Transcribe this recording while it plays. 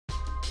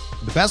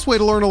The best way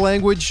to learn a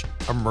language?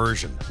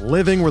 Immersion.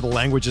 Living where the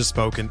language is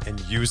spoken and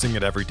using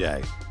it every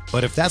day.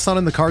 But if that's not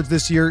in the cards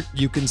this year,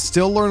 you can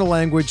still learn a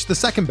language the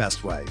second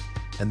best way,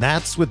 and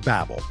that's with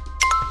Babbel.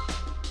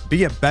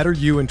 Be a better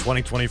you in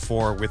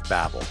 2024 with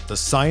Babbel, the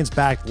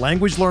science-backed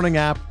language learning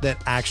app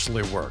that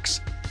actually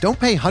works. Don't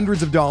pay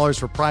hundreds of dollars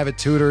for private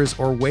tutors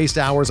or waste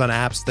hours on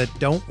apps that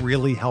don't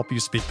really help you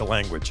speak the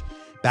language.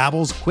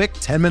 Babbel's quick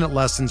 10-minute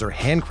lessons are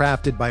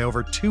handcrafted by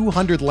over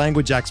 200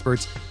 language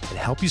experts and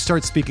help you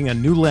start speaking a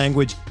new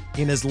language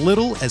in as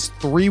little as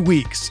 3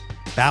 weeks.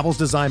 Babbel's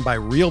designed by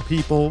real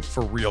people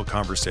for real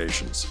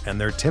conversations,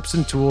 and their tips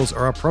and tools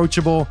are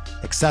approachable,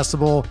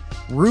 accessible,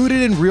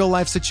 rooted in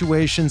real-life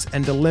situations,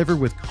 and delivered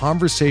with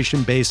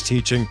conversation-based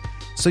teaching,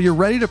 so you're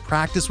ready to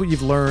practice what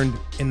you've learned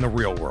in the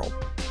real world.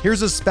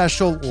 Here's a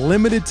special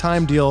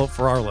limited-time deal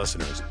for our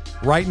listeners.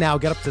 Right now,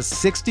 get up to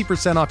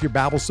 60% off your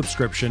Babbel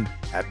subscription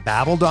at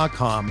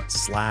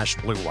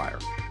babbel.com/Blue Wire.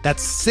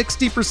 That's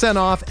 60%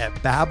 off at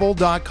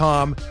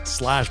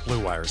babbel.com/Blue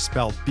Wire,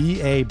 spelled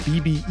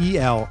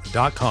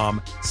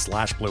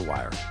BABBEL.com/Blue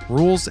Wire.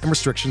 Rules and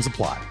restrictions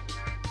apply.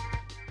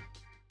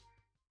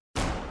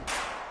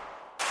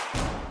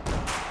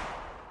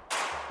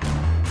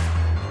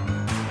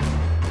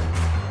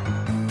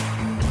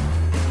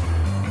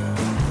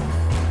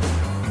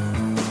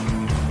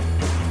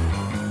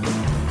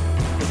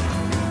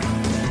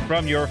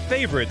 From your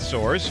favorite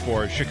source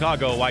for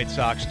Chicago White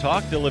Sox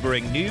talk,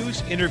 delivering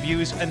news,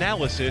 interviews,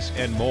 analysis,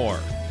 and more.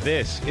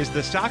 This is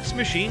the Sox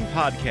Machine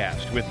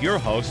Podcast with your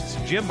hosts,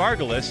 Jim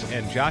Margalus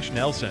and Josh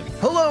Nelson.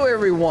 Hello,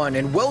 everyone,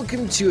 and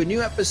welcome to a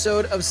new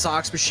episode of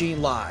Sox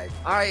Machine Live.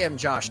 I am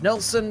Josh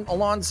Nelson,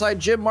 alongside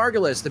Jim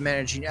Margalus, the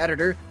managing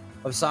editor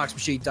of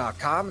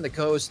SoxMachine.com and the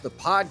co-host of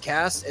the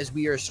podcast, as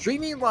we are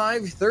streaming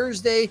live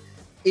Thursday,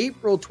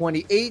 April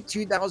 28,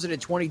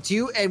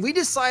 2022. And we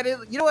decided,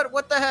 you know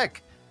what the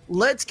heck?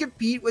 Let's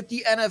compete with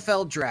the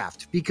NFL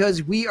draft,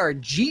 because we are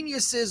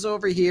geniuses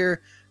over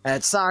here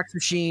at Sox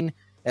Machine,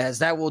 as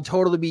that will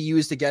totally be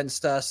used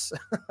against us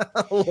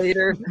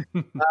later.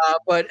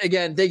 But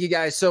again, thank you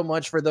guys so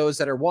much for those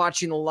that are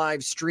watching the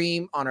live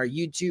stream on our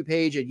YouTube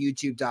page at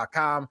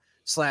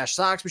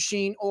youtube.com/Sox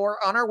Machine,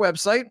 or on our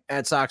website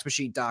at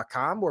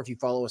SoxMachine.com, or if you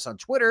follow us on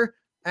Twitter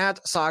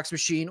at Sox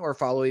Machine, or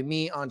following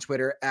me on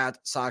Twitter at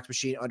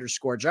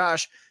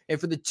SoxMachine_Josh. And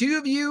for the two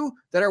of you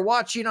that are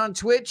watching on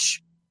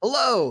Twitch,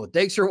 hello,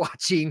 thanks for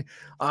watching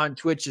on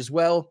Twitch as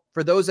well.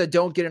 For those that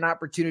don't get an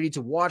opportunity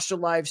to watch the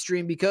live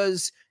stream,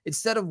 because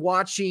instead of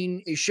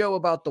watching a show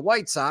about the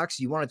White Sox,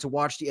 you wanted to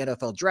watch the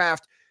NFL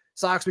draft,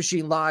 Sox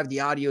Machine Live, the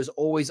audio is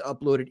always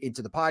uploaded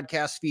into the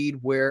podcast feed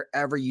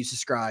wherever you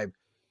subscribe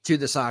to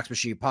the Sox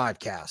Machine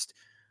podcast.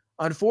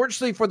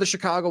 Unfortunately for the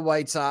Chicago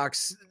White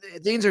Sox,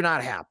 things are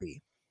not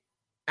happy.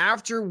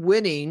 After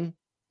winning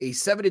a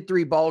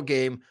 7-3 ball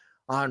game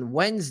on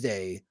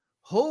Wednesday,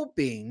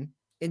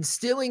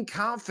 instilling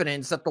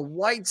confidence that the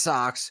White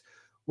Sox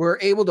were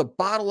able to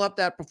bottle up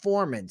that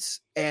performance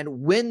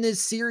and win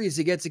this series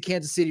against the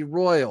Kansas City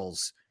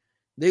Royals,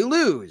 they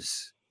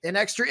lose in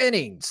extra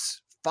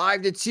innings,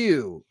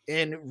 5-2,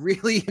 in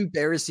really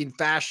embarrassing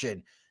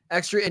fashion.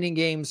 Extra inning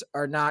games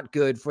are not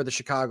good for the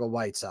Chicago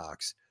White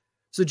Sox.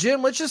 So,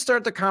 Jim, let's just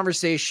start the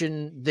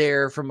conversation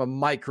there from a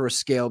micro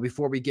scale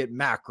before we get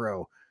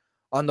macro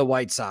on the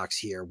White Sox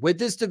here. With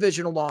this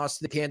divisional loss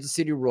to the Kansas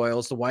City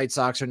Royals, the White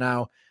Sox are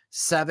now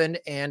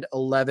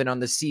 7-11 on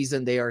the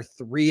season. They are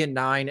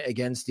 3-9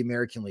 against the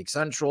American League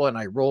Central, and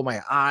I roll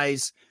my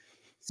eyes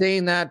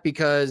saying that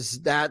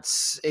because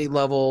that's a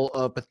level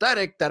of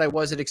pathetic that I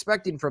wasn't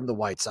expecting from the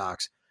White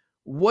Sox.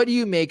 What do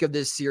you make of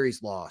this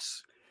series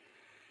loss?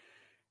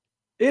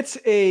 It's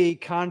a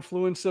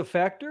confluence of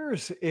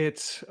factors.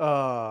 It's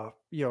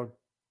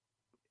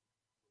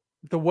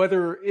the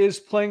weather is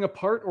playing a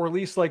part, or at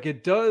least like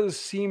it does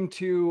seem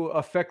to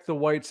affect the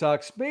White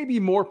Sox maybe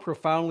more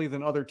profoundly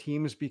than other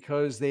teams,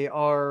 because they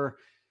are,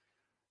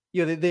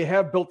 they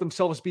have built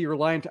themselves to be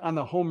reliant on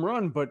the home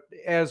run. But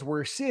as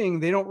we're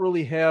seeing, they don't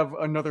really have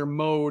another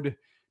mode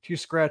to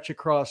scratch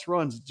across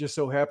runs. It just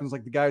so happens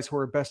like the guys who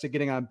are best at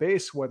getting on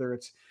base, whether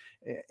it's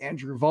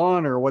Andrew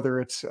Vaughn or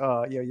whether it's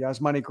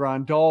Yasmani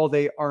Grandal,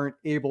 they aren't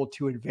able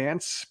to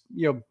advance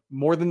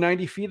more than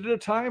 90 feet at a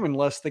time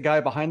unless the guy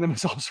behind them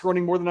is also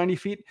running more than 90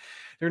 feet.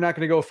 They're not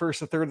going to go first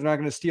to third. They're not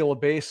going to steal a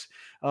base.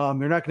 They're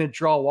not going to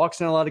draw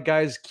walks. Not a lot of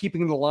guys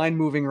keeping the line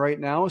moving right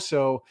now.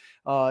 So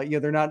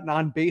they're not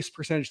non-base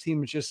percentage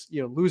team. It's just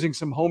losing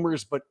some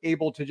homers, but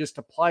able to just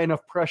apply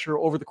enough pressure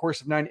over the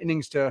course of 9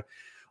 innings to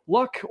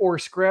luck or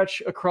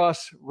scratch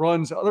across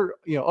runs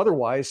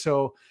otherwise.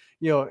 So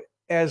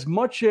as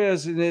much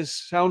as it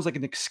sounds like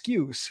an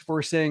excuse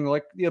for saying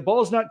like the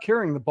ball is not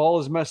carrying, the ball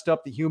is messed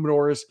up, the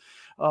humidor is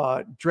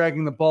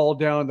dragging the ball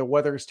down, the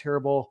weather is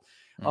terrible.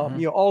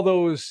 All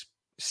those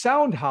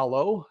sound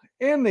hollow,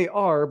 and they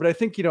are, but I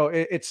think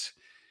it's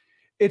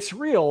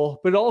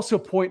real, but it also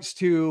points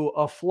to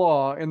a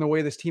flaw in the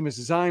way this team is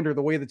designed, or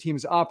the way the team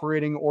is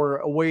operating, or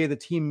a way the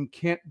team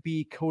can't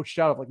be coached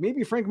out of. Like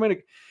maybe I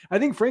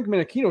think Frank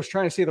Menechino is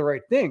trying to say the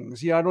right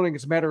things. I don't think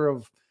it's a matter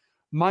of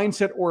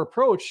mindset or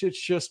approach.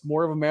 It's just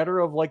more of a matter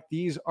of like,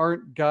 these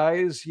aren't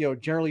guys,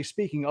 generally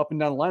speaking, up and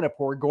down the lineup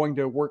who are going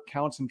to work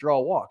counts and draw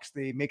walks.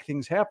 They make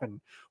things happen,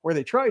 or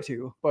they try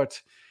to.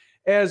 But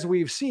as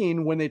we've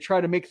seen, when they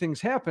try to make things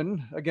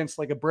happen against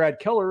like a Brad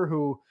Keller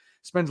who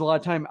spends a lot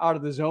of time out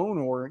of the zone,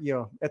 or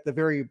at the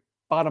very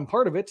bottom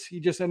part of it, you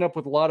just end up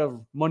with a lot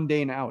of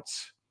mundane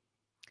outs.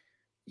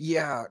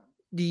 Yeah,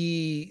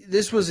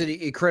 this was an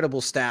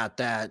incredible stat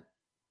that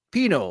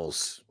P.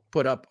 Knowles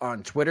put up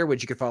on Twitter,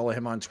 which you can follow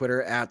him on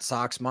Twitter at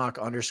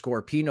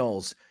 @SoxMock_P.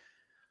 Knowles.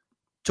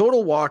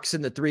 Total walks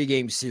in the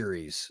 3-game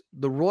series.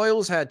 The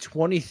Royals had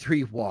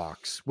 23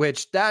 walks,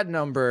 which that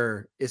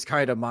number is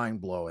kind of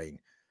mind-blowing,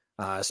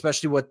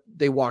 especially what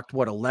they walked,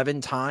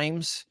 11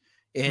 times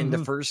in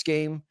the first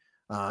game,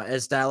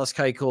 as Dallas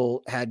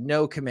Keuchel had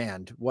no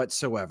command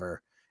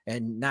whatsoever.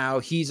 And now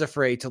he's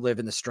afraid to live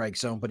in the strike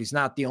zone, but he's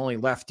not the only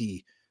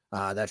lefty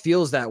that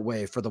feels that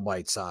way for the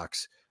White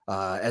Sox,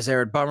 as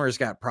Aaron Bummer's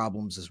got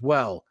problems as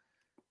well.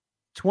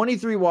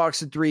 23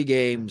 walks in 3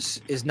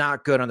 games is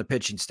not good on the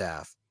pitching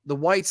staff. The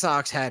White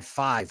Sox had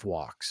 5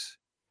 walks.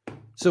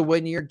 So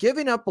when you're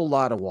giving up a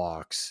lot of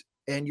walks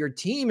and your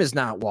team is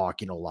not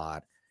walking a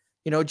lot,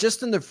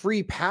 just in the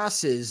free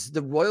passes,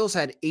 the Royals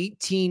had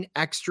 18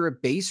 extra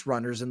base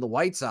runners than the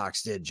White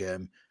Sox did,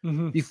 Jim,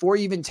 before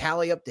you even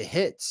tally up the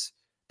hits.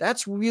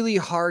 That's really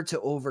hard to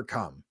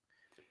overcome.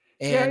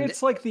 And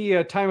it's like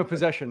the time of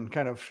possession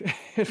kind of.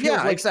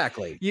 Yeah, like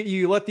exactly.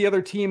 You let the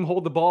other team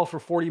hold the ball for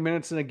 40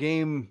 minutes in a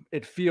game.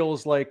 It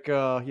feels like,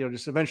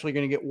 just eventually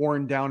going to get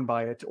worn down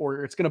by it,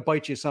 or it's going to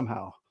bite you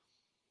somehow.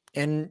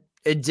 And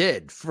it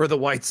did for the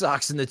White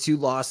Sox in the 2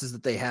 losses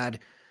that they had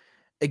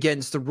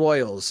against the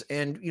Royals.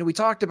 And, we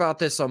talked about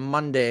this on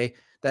Monday,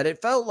 that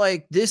it felt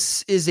like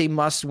this is a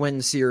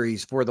must-win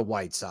series for the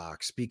White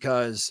Sox,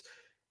 because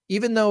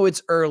even though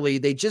it's early,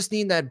 they just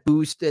need that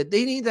boost.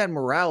 They need that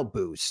morale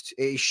boost,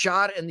 a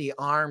shot in the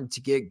arm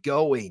to get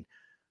going.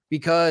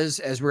 Because,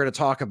 as we're going to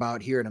talk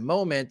about here in a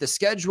moment, the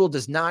schedule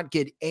does not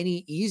get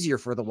any easier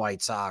for the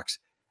White Sox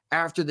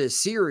after this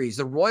series.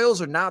 The Royals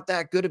are not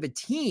that good of a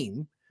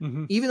team.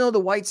 Even though the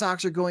White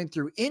Sox are going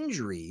through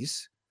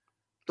injuries,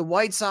 the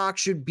White Sox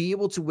should be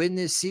able to win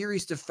this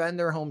series, defend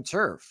their home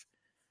turf.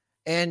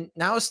 And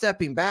now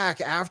stepping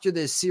back after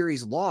this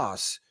series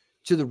loss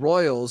to the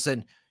Royals,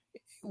 and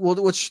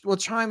we'll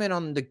chime in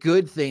on the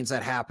good things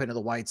that happened to the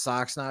White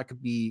Sox. Not to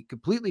be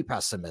completely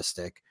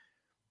pessimistic,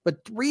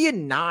 but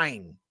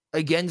 3-9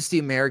 against the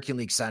American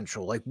League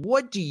Central. Like,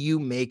 what do you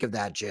make of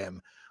that, Jim,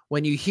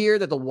 when you hear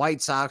that the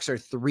White Sox are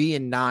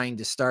 3-9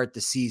 to start the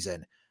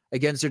season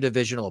against their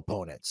divisional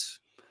opponents?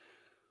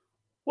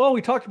 Well,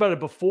 we talked about it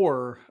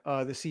before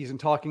the season,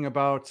 talking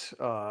about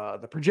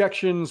the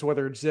projections,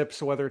 whether it's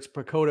Zips, whether it's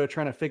Pacoda,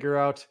 trying to figure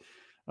out,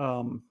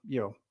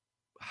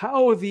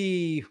 how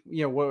the,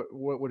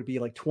 what would it be,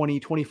 like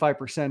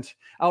 20-25%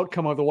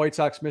 outcome of the White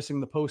Sox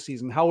missing the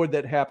postseason? How would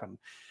that happen?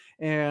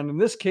 And in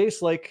this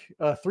case, like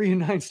a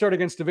 3-9 start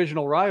against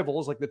divisional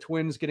rivals, like the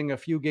Twins getting a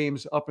few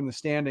games up in the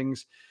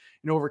standings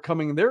and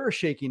overcoming their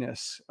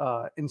shakiness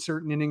in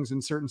certain innings,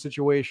 in certain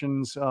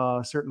situations,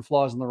 certain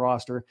flaws in the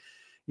roster,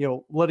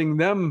 letting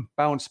them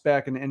bounce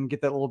back and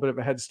get that little bit of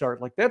a head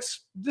start. Like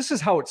this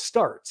is how it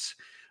starts.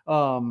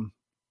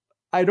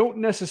 I don't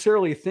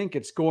necessarily think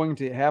it's going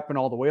to happen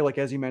all the way. Like,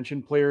 as you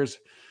mentioned, players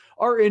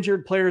are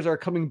injured. Players are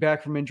coming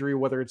back from injury,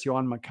 whether it's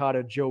Yoan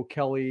Moncada, Joe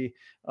Kelly,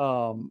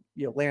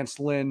 Lance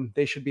Lynn.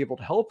 They should be able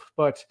to help.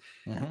 But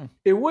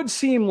it would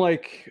seem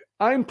like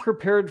I'm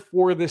prepared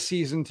for this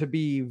season to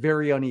be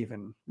very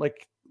uneven.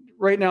 Like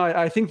right now,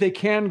 I think they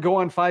can go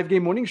on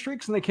 5-game winning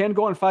streaks and they can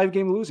go on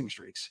 5-game losing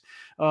streaks.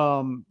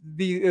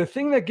 The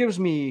thing that gives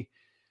me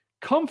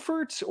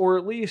comfort, or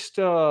at least,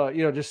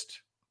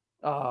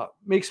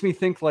 makes me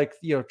think, like,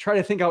 try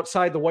to think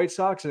outside the White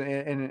Sox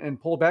and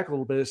pull back a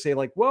little bit to say,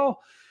 like,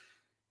 well,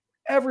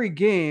 every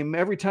game,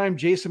 every time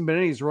Jason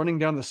Benetti is running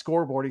down the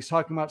scoreboard, he's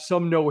talking about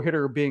some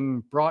no-hitter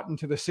being brought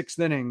into the 6th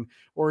inning,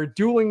 or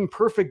dueling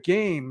perfect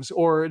games,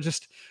 or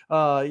just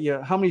how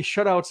many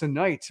shutouts a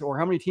night, or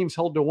how many teams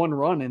held to 1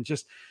 run. And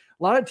just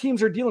a lot of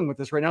teams are dealing with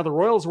this right now. The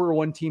Royals were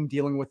one team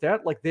dealing with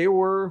that. Like they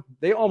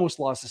almost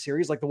lost the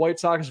series. Like the White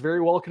Sox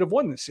very well could have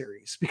won this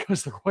series,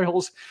 because the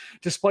Royals,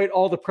 despite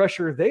all the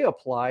pressure they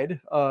applied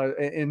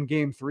in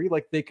Game 3,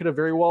 like they could have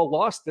very well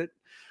lost it.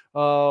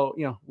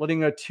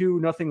 Letting a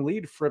 2-0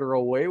 lead fritter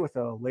away with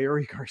a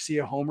Larry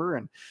Garcia homer,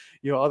 and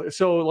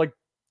so like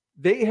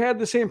they had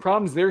the same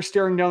problems. They're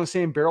staring down the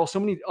same barrel. So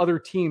many other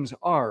teams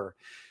are.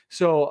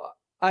 So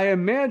I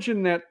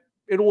imagine that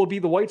it will be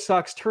the White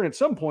Sox turn at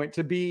some point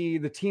to be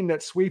the team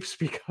that sweeps,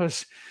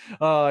 because,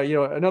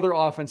 another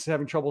offense is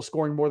having trouble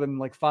scoring more than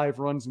like 5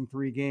 runs in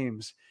 3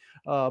 games.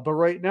 But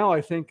right now,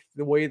 I think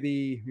the way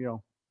the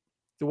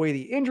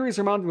injuries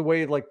are mounting, the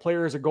way like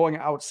players are going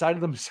outside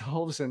of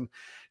themselves and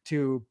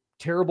to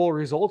terrible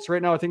results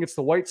right now, I think it's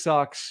the White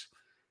Sox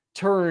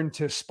turn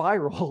to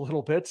spiral a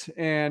little bit.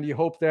 And you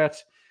hope that,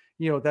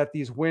 that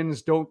these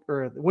wins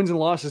and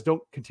losses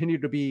don't continue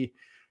to be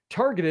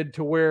targeted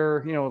to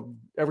where,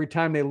 every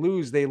time they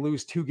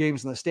lose 2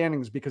 games in the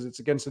standings because it's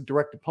against a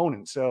direct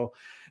opponent. So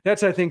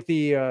that's, I think,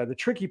 the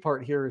tricky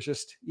part here is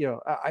just,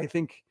 I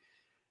think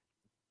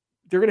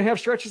they're going to have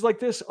stretches like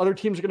this. Other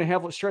teams are going to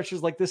have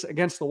stretches like this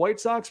against the White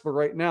Sox, but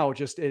right now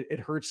it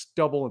hurts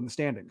double in the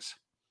standings.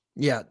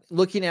 Yeah.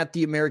 Looking at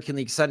the American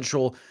League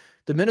Central,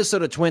 the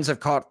Minnesota Twins have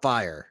caught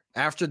fire.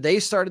 After they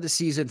started the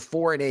season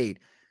 4-8,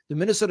 the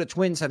Minnesota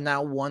Twins have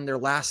now won their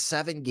last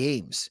 7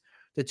 games.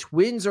 The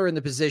Twins are in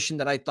the position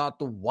that I thought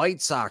the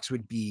White Sox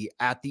would be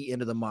at the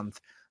end of the month.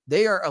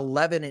 They are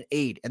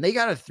 11-8, and they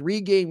got a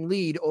 3-game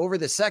lead over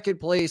the second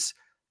place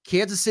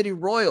Kansas City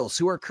Royals,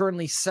 who are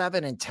currently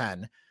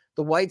 7-10.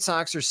 The White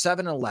Sox are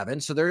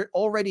 7-11, so they're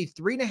already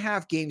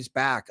 3.5 games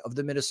back of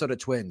the Minnesota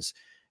Twins.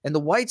 And the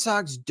White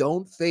Sox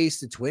don't face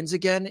the Twins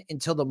again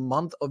until the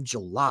month of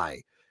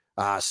July.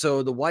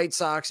 So the White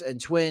Sox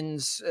and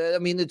Twins,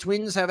 the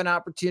Twins have an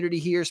opportunity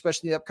here,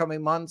 especially in the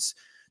upcoming months,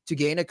 to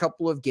gain a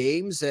couple of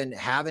games and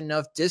have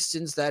enough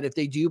distance that if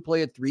they do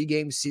play a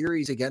 3-game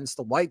series against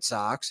the White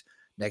Sox,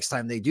 next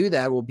time they do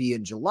that will be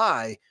in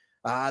July,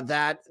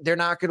 that they're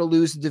not going to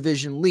lose the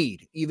division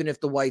lead, even if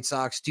the White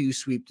Sox do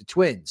sweep the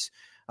Twins.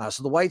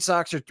 So the White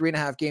Sox are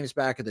 3.5 games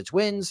back of the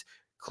Twins.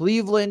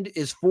 Cleveland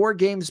is 4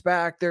 games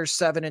back. They're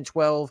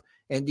 7-12,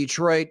 and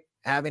Detroit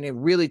having a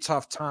really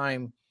tough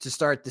time to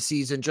start the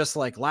season, just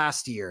like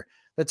last year.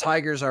 The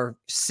Tigers are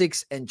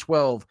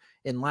 6-12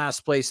 in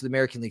last place in the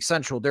American League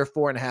Central. They're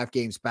 4.5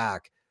 games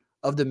back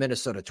of the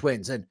Minnesota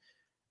Twins. And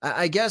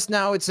I guess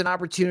now it's an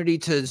opportunity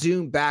to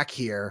zoom back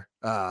here.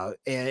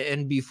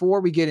 And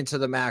before we get into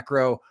the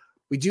macro,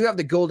 we do have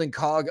the golden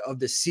cog of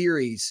the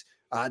series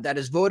that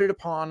is voted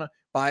upon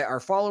by our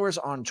followers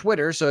on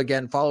Twitter. So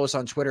again, follow us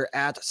on Twitter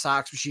at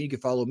Sox Machine. You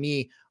can follow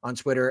me on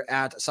Twitter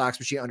at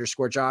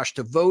SoxMachine_Josh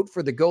to vote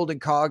for the golden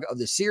cog of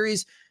the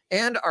series.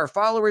 And our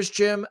followers,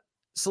 Jim,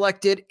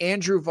 selected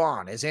Andrew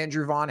Vaughn, as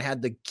Andrew Vaughn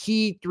had the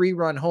key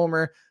 3-run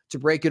homer to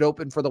break it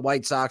open for the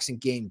White Sox in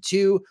Game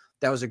 2.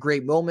 That was a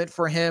great moment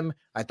for him.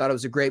 I thought it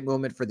was a great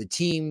moment for the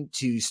team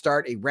to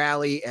start a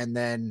rally and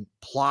then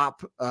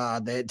plop.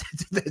 That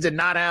did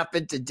not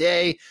happen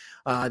today.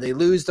 They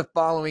lose the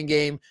following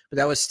game, but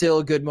that was still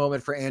a good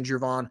moment for Andrew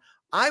Vaughn.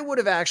 I would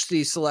have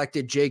actually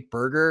selected Jake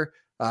Burger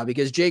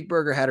because Jake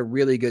Burger had a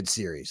really good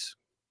series.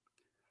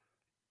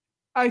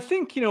 I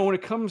think, when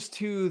it comes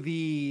to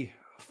the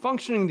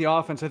functioning the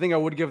offense, I think I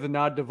would give the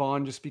nod to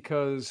Vaughn just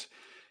because,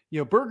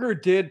 Burger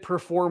did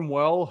perform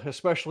well,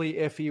 especially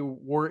if he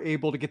were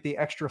able to get the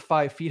extra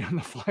 5 feet on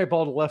the fly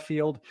ball to left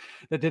field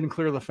that didn't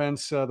clear the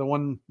fence. The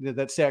one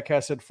that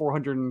StatCast said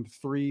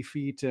 403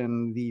 feet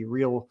and the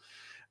real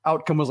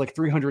outcome was like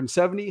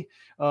 370.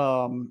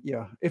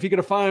 If he could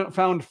have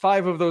found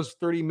 5 of those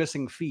 30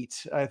 missing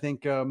feet, I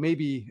think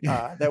maybe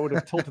that would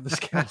have tilted the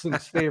scales in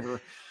his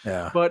favor.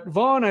 Yeah. But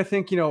Vaughn, I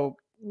think,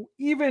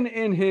 even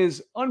in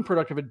his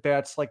unproductive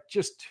at-bats,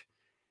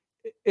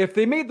 if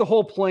they made the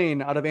whole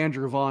plane out of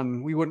Andrew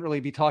Vaughn, we wouldn't really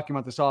be talking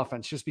about this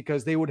offense just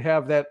because they would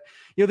have that,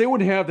 they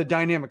wouldn't have the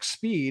dynamic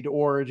speed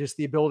or just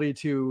the ability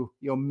to,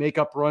 make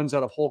up runs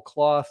out of whole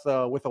cloth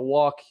with a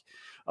walk.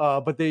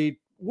 But they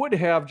would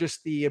have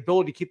just the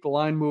ability to keep the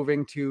line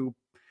moving, to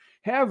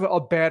have a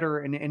batter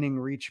and inning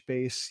reach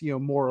base,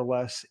 more or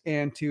less,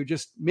 and to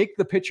just make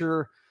the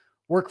pitcher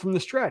work from the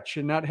stretch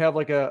and not have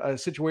like a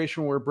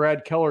situation where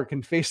Brad Keller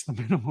can face the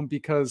minimum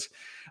because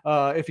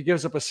if he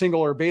gives up a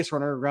single or a base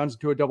runner, it rounds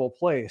into a double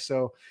play.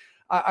 So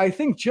I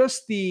think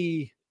just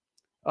the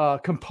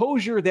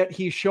composure that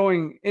he's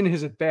showing in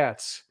his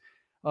at-bats,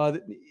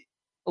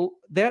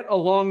 that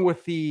along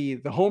with the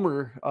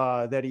homer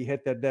that he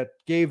hit that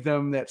gave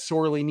them that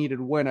sorely needed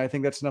win, I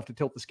think that's enough to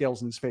tilt the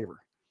scales in his favor.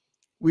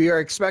 We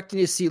are expecting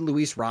to see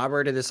Luis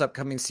Robert in this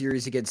upcoming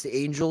series against the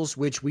Angels,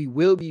 which we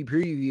will be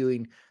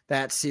previewing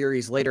that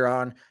series later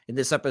on in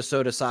this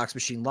episode of Sox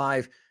Machine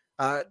Live.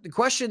 The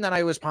question that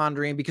I was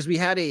pondering, because we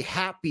had a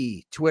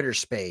happy Twitter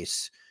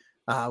space.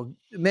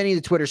 Many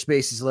of the Twitter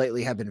spaces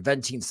lately have been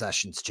venting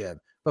sessions, Jim,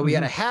 but we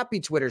had a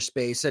happy Twitter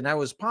space, and I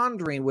was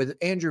pondering with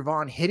Andrew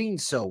Vaughn hitting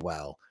so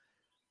well.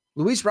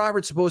 Luis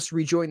Robert's supposed to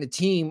rejoin the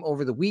team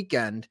over the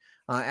weekend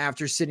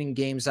after sitting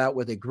games out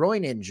with a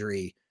groin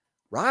injury.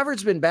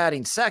 Robert's been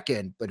batting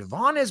second, but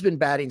Vaughn has been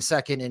batting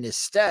second in his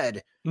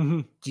stead.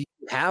 Do you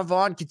have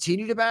Vaughn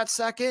continue to bat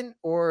second,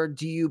 or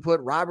do you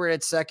put Robert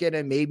at second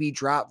and maybe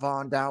drop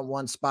Vaughn down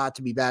one spot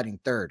to be batting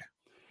third?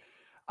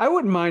 I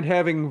wouldn't mind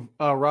having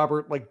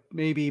Robert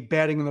maybe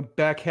batting in the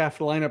back half of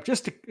the lineup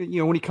just to,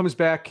 when he comes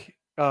back,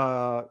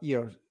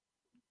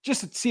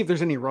 just to see if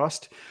there's any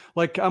rust.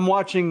 I'm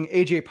watching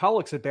AJ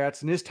Pollock's at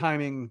bats and his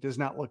timing does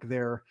not look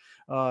there.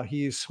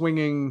 He's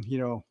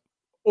swinging,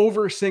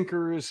 over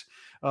sinkers,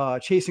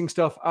 chasing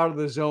stuff out of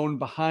the zone,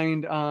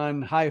 behind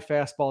on high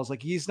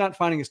fastballs. He's not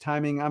finding his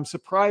timing. I'm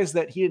surprised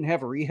that he didn't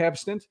have a rehab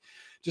stint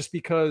just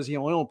because, he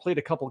only played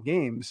a couple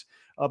games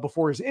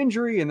before his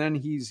injury. And then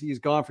he's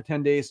gone for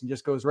 10 days and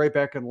just goes right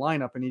back in the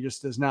lineup. And he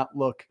just does not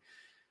look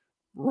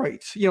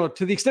right.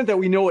 To the extent that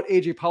we know what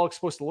AJ Pollock's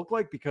supposed to look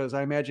like, because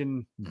I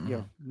imagine,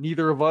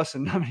 neither of us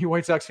and not many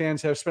White Sox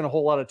fans have spent a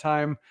whole lot of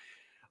time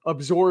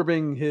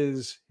absorbing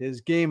his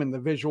game and the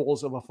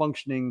visuals of a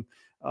functioning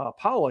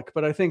Pollock.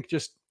 But I think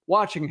just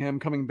watching him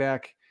coming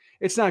back,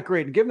 it's not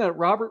great. And given that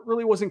Robert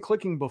really wasn't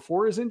clicking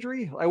before his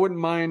injury, I wouldn't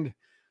mind,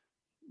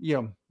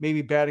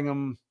 maybe batting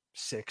him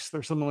 6th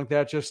or something like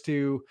that, just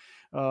to,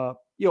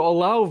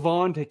 allow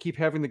Vaughn to keep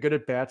having the good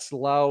at bats,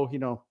 allow,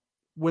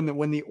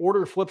 when the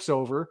order flips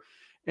over.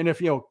 And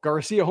if,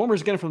 Garcia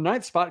homers again from the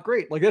 9th spot,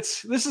 great. Like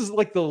this is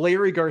like the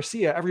Larry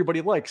Garcia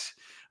everybody likes,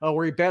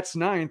 where he bats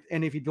 9th.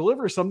 And if he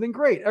delivers something,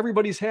 great,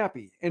 everybody's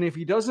happy. And if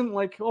he doesn't,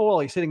 like, oh, well,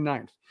 he's hitting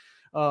 9th.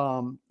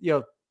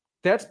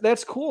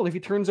 That's cool. And if he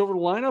turns over the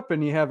lineup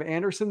and you have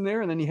Anderson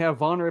there and then you have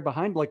Vaughn right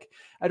behind, like,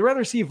 I'd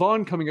rather see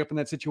Vaughn coming up in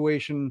that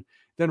situation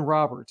than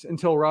Robert,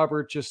 until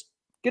Robert just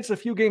gets a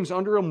few games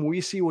under him. We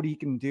see what he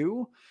can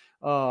do.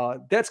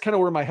 That's kind of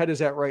where my head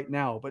is at right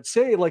now. But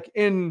say, like,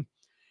 in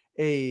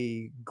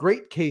a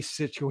great case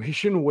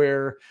situation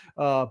where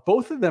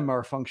both of them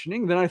are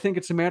functioning, then I think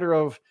it's a matter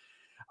of,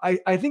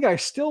 I think I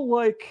still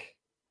like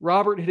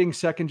Robert hitting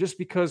second, just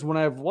because when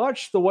I've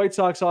watched the White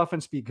Sox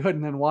offense be good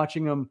and then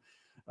watching them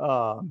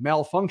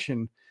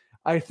malfunction,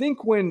 I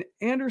think when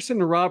Anderson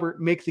and Robert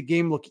make the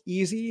game look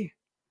easy,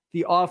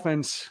 the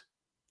offense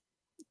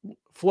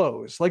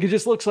flows. Like, it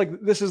just looks like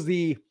this is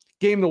the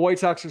game the White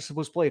Sox are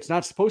supposed to play. It's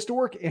not supposed to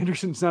work.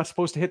 Anderson's not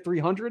supposed to hit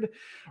 300.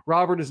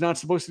 Robert is not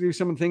supposed to do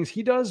some of the things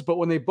he does. But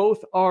when they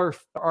both are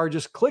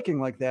just clicking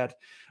like that,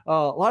 a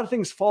lot of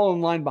things fall in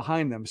line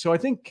behind them. So I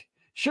think,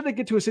 should it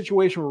get to a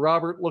situation where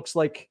Robert looks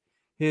like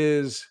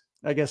his,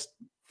 I guess,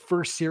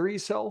 first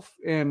series self,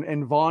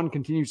 and Vaughn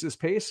continues this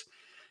pace,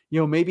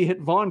 maybe hit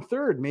Vaughn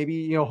 3rd.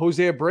 Maybe,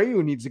 Jose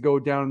Abreu needs to go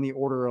down in the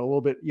order a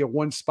little bit,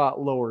 1 spot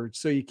lowered.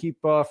 So you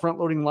keep front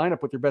loading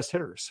lineup with your best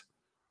hitters.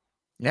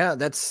 Yeah,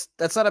 that's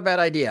not a bad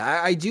idea.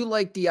 I do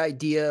like the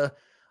idea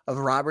of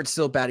Robert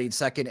still batting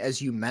second.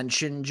 As you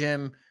mentioned,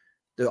 Jim,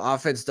 the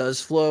offense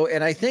does flow.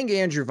 And I think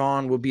Andrew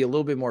Vaughn will be a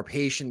little bit more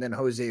patient than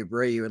Jose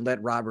Abreu and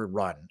let Robert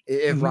run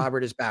if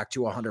Robert is back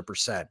to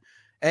 100%.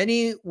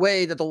 Any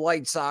way that the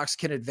White Sox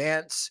can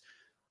advance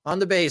on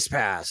the base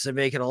pass and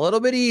make it a little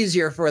bit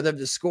easier for them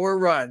to score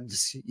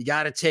runs, you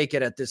got to take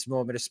it at this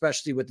moment,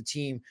 especially with the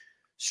team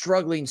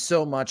struggling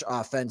so much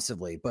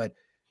offensively. But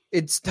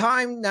it's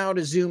time now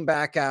to zoom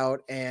back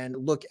out and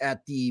look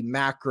at the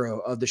macro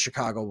of the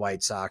Chicago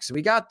White Sox. And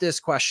we got this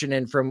question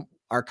in from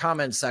our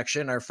comment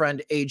section, our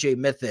friend AJ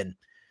Mithin.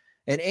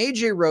 And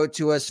AJ wrote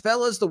to us,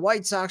 fellas, the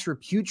White Sox were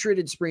putrid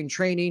in spring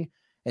training,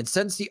 and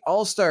since the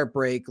All-Star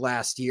break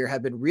last year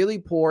have been really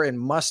poor in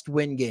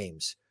must-win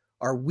games.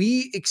 Are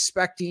we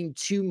expecting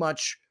too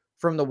much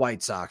from the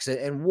White Sox?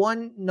 And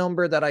one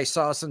number that I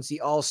saw since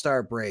the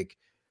All-Star break,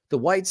 the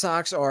White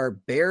Sox are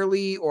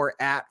barely or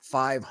at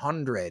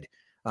 500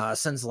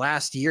 since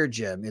last year,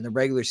 Jim, in the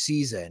regular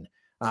season.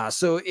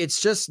 So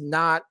it's just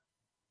not,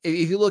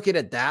 if you look at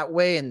it that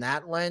way, in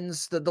that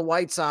lens, that the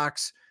White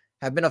Sox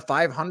have been a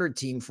 500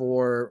 team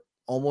for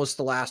almost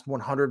the last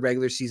 100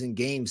 regular season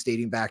games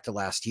dating back to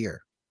last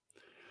year.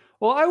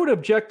 Well, I would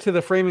object to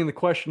the framing the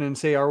question and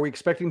say, are we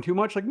expecting too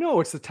much? Like,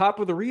 no, it's the top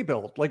of the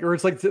rebuild. Like, or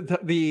it's like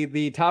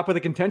the top of the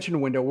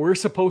contention window. We're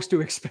supposed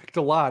to expect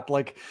a lot.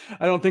 Like,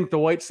 I don't think the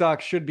White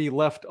Sox should be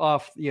left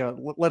off,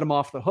 let them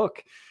off the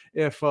hook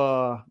if,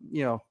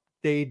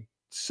 they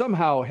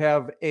somehow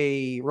have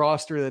a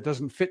roster that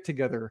doesn't fit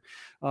together.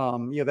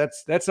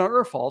 That's not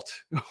our fault.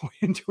 We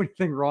didn't do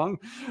anything wrong.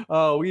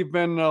 We've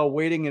been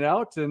waiting it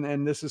out,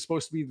 and this is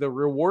supposed to be the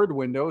reward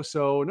window.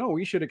 So no,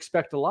 we should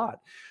expect a lot.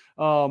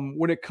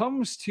 When it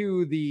comes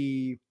to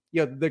the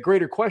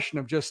greater question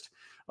of just,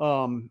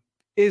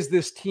 is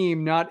this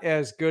team not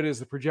as good as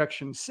the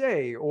projections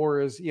say, or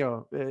is,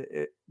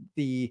 is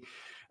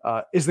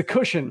the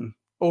cushion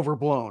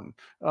overblown,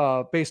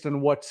 based on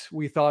what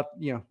we thought,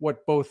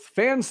 what both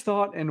fans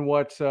thought and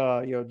what,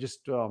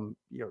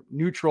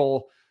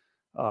 neutral,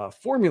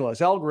 formulas,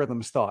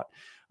 algorithms thought.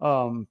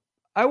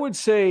 I would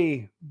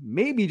say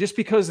maybe just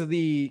because of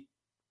the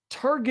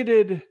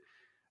targeted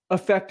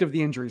effect of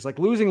the injuries, like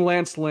losing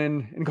Lance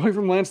Lynn and going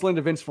from Lance Lynn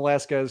to Vince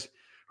Velasquez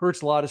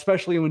hurts a lot,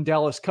 especially when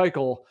Dallas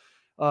Keuchel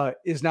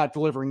is not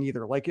delivering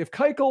either. Like, if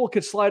Keuchel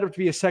could slide up to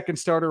be a second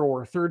starter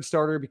or a third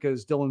starter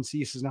because Dylan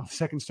Cease is now the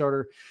second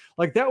starter,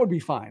 like, that would be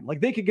fine. Like,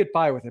 they could get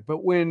by with it.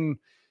 But when,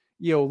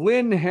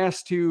 Lynn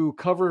has to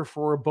cover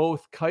for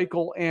both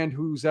Keuchel and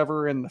who's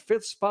ever in the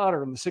 5th spot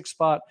or in the 6th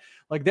spot,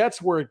 like,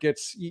 that's where it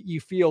gets, you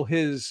feel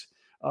his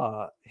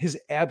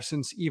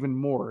absence even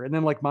more. And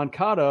then, like,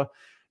 Moncada,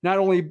 not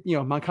only,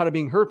 Moncada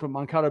being hurt, but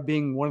Moncada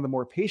being one of the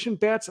more patient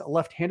bats, a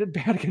left-handed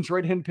bat against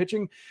right-hand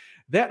pitching,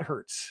 that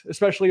hurts,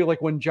 especially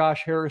like when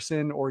Josh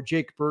Harrison or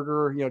Jake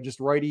Berger, just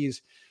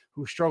righties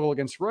who struggle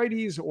against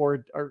righties,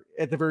 or are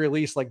at the very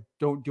least, like,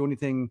 don't do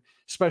anything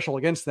special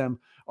against them,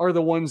 are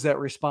the ones that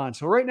respond.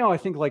 So right now, I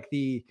think like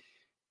the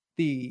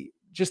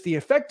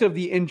effect of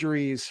the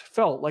injuries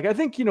felt like, I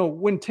think,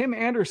 when Tim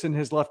Anderson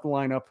has left the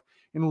lineup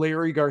and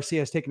Larry Garcia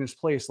has taken his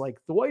place, like,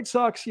 the White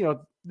Sox,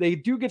 they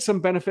do get some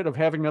benefit of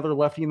having another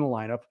lefty in the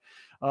lineup.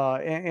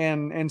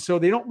 And so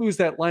they don't lose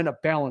that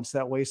lineup balance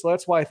that way. So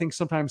that's why I think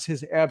sometimes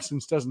his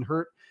absence doesn't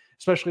hurt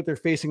especially if they're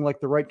facing like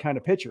the right kind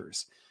of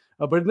pitchers.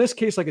 But in this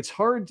case, like it's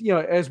hard,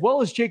 as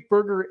well as Jake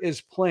Burger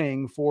is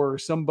playing for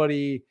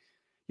somebody,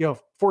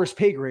 for his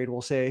pay grade,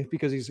 we'll say,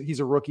 because he's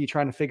a rookie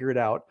trying to figure it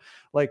out.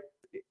 Like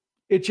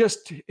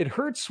it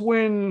hurts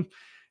when,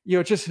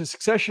 just a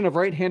succession of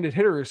right-handed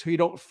hitters who you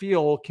don't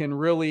feel can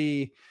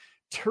really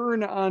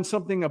turn on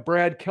something a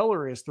Brad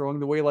Keller is throwing,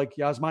 the way like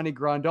Yasmani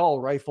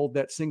Grandal rifled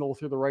that single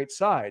through the right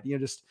side,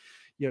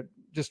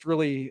 just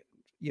really,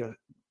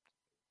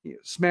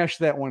 smash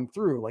that one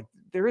through. Like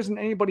there isn't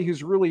anybody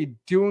who's really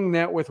doing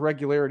that with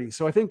regularity.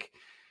 So I think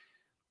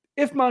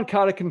if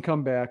Moncada can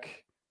come back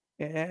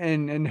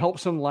and help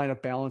some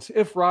lineup balance,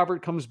 if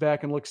Robert comes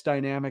back and looks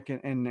dynamic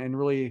and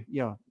really,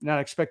 not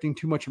expecting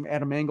too much from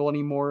Adam Engel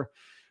anymore,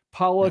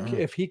 Pollock,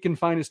 if he can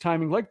find his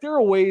timing, like there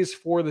are ways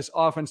for this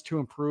offense to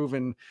improve,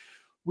 and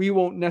we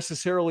won't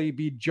necessarily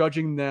be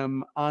judging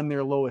them on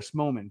their lowest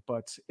moment,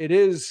 but it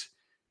is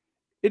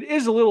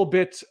a little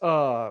bit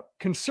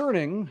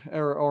concerning,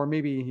 or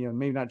maybe,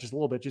 maybe not just a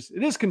little bit, just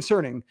it is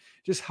concerning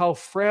just how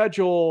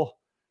fragile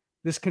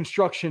this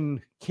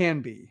construction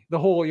can be. The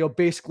whole,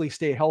 basically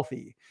stay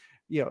healthy,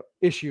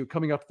 issue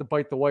coming up to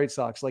bite the White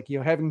Sox, like,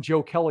 having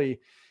Joe Kelly,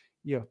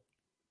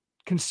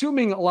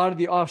 consuming a lot of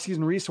the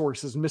offseason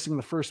resources, missing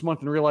the first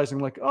month and realizing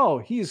like, oh,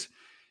 he's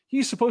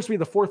supposed to be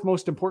the fourth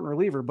most important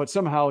reliever, but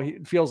somehow he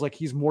feels like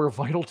he's more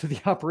vital to the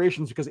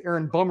operations because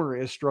Aaron Bummer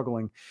is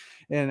struggling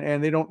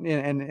and they don't,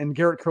 and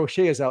Garrett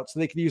Crochet is out. So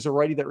they could use a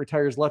righty that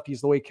retires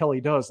lefties the way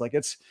Kelly does. Like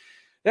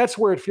that's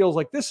where it feels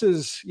like this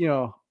is,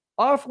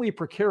 awfully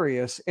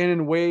precarious, and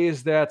in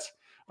ways that,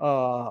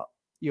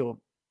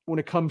 when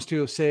it comes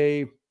to,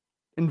 say,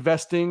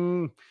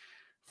 investing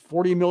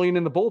 $40 million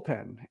in the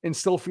bullpen and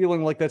still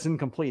feeling like that's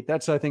incomplete.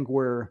 That's, I think,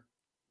 where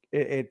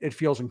it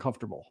feels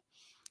uncomfortable.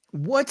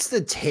 What's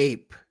the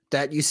tape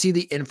that you see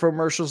the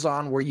infomercials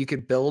on where you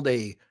could build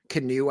a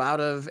canoe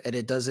out of and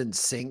it doesn't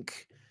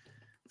sink?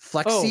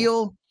 Flex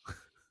Seal?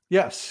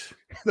 Yes.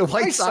 The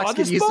White Sox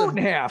can use boat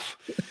in half.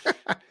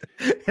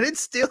 And it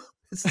still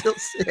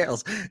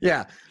sails.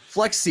 Yeah.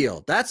 Flex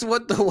Seal. That's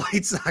what the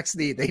White Sox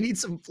need. They need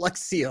some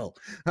Flex Seal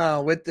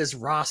with this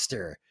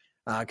roster.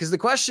 Because the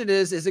question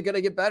is it going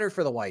to get better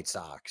for the White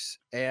Sox?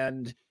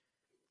 And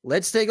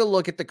let's take a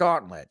look at the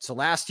gauntlet. So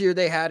last year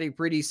they had a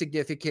pretty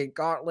significant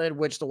gauntlet,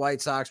 which the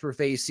White Sox were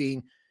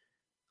facing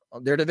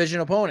their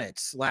division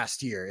opponents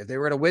last year. If they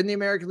were to win the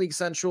American League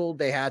Central,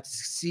 they had to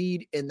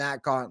succeed in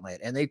that gauntlet,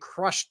 and they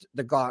crushed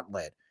the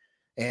gauntlet.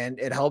 And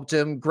it helped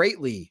them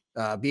greatly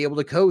be able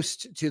to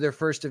coast to their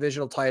first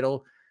divisional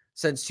title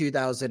since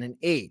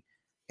 2008.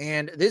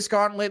 And this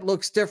gauntlet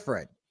looks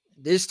different.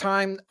 This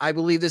time, I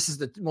believe this is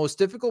the most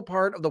difficult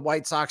part of the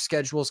White Sox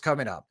schedules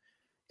coming up.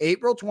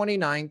 April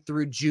 29th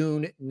through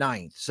June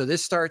 9th. So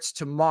this starts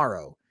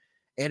tomorrow.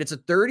 And it's a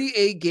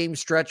 38-game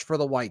stretch for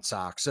the White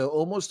Sox, so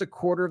almost a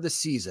quarter of the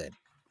season.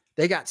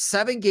 They got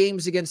 7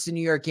 games against the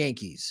New York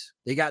Yankees.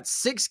 They got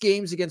 6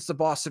 games against the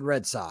Boston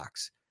Red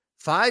Sox.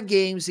 5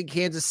 games in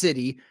Kansas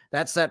City.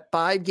 That's that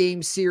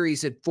 5-game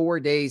series in 4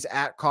 days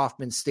at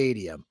Kauffman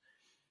Stadium.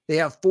 They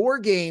have 4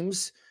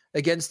 games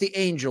against the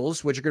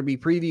Angels, which are going to be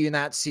previewing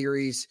that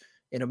series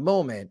in a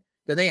moment.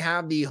 Then they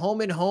have the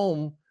home and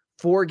home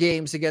 4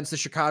 games against the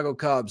Chicago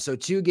Cubs. So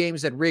 2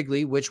 games at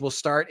Wrigley, which will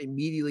start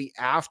immediately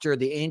after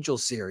the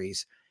Angels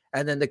series.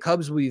 And then the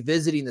Cubs will be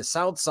visiting the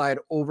South Side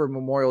over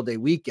Memorial Day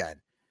weekend.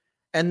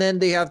 And then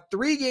they have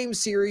 3-game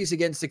series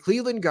against the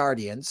Cleveland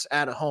Guardians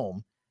at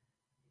home,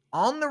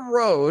 on the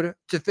road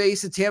to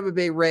face the Tampa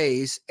Bay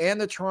Rays and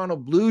the Toronto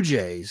Blue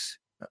Jays.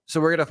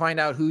 So we're going to find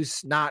out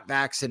who's not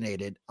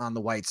vaccinated on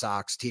the White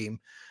Sox team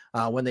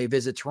when they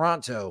visit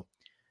Toronto.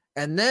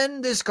 And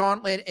then this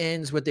gauntlet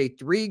ends with a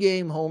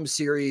 3-game home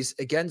series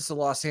against the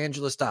Los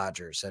Angeles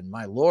Dodgers. And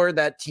my Lord,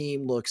 that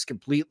team looks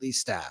completely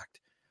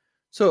stacked.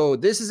 So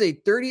this is a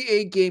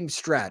 38-game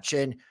stretch.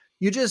 And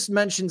you just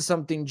mentioned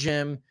something,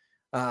 Jim,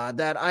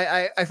 that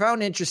I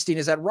found interesting,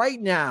 is that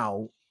right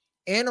now,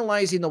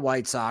 analyzing the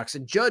White Sox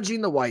and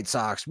judging the White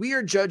Sox, we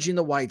are judging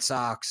the White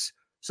Sox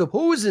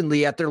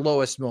supposedly at their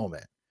lowest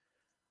moment.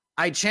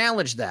 I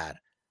challenge that.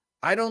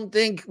 I don't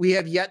think we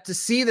have yet to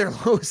see their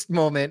lowest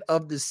moment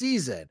of the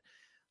season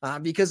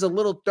because a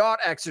little thought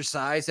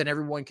exercise, and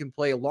everyone can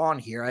play along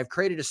here. I've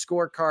created a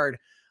scorecard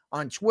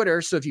on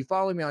Twitter. So if you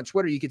follow me on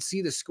Twitter, you can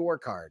see the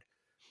scorecard.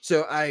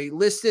 So I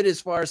listed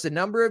as far as the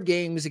number of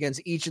games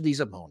against each of these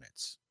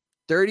opponents,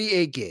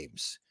 38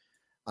 games.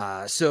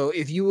 So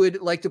if you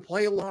would like to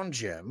play along,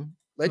 Jim,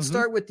 let's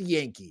start with the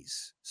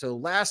Yankees. So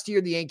last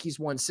year, the Yankees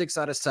won 6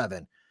 out of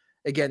 7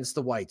 against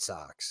the White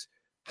Sox.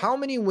 How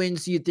many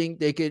wins do you think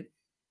they could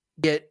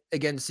get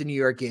against the New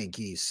York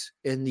Yankees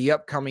in the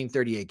upcoming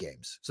 38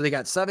 games? So they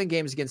got 7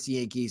 games against the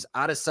Yankees.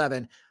 Out of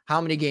 7,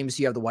 how many games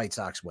do you have the White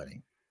Sox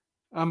winning?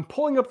 I'm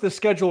pulling up the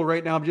schedule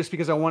right now just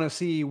because I want to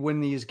see when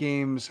these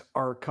games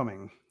are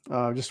coming.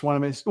 Just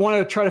want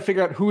to try to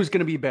figure out who's going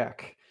to be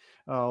back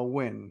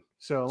when.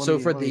 So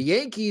for the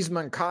Yankees,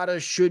 Moncada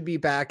should be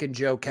back and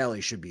Joe Kelly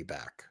should be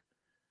back.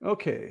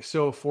 Okay,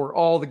 so for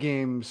all the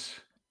games,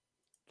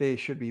 they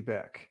should be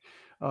back.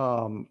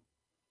 I'm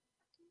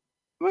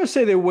going to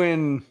say they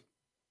win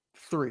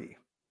 3.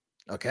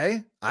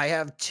 Okay. I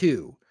have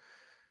 2.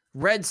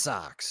 Red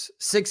Sox,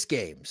 6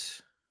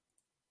 games.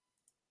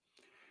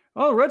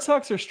 Well, the Red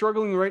Sox are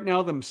struggling right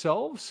now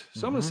themselves,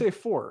 so I'm going to say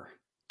 4.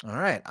 All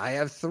right. I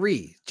have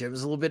 3.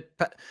 Jim's a little bit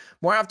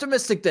more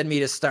optimistic than me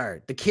to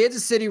start. The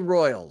Kansas City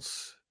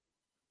Royals,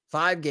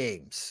 5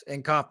 games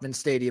in Kauffman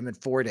Stadium in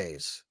 4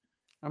 days.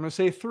 I'm going to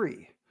say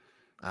 3.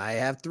 I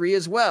have 3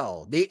 as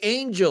well. The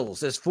Angels,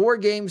 this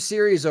 4-game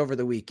series over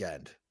the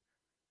weekend.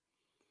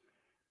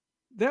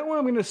 That one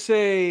I'm going to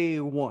say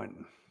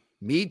 1.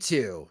 Me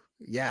too.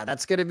 Yeah,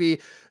 that's going to be,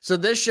 so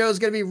this show is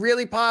going to be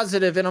really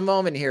positive in a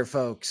moment here,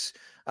 folks.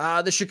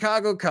 The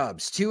Chicago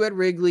Cubs, 2 at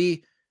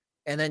Wrigley,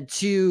 and then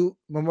 2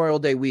 Memorial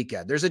Day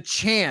weekend. There's a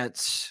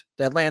chance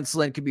that Lance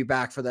Lynn could be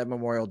back for that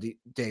Memorial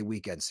Day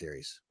weekend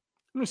series.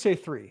 I'm going to say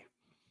 3.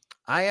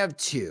 I have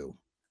 2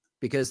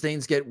 because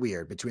things get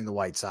weird between the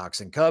White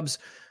Sox and Cubs.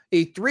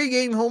 A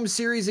 3-game home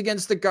series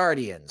against the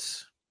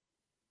Guardians.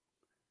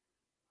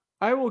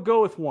 I will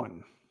go with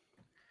 1.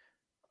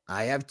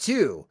 I have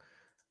 2.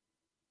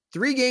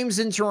 3 games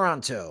in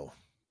Toronto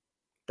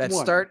that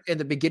 1. start in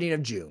the beginning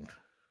of June.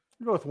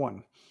 I'll go with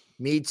 1.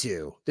 Me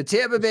too. The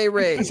Tampa Bay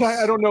Rays.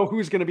 I don't know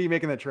who's going to be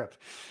making that trip.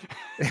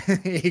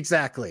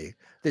 Exactly.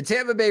 The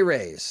Tampa Bay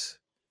Rays.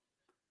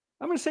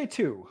 I'm going to say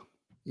 2.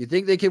 You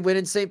think they can win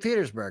in St.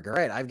 Petersburg? All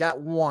right. I've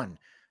got 1.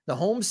 The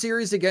home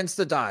series against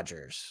the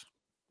Dodgers.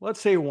 Let's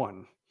say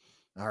 1.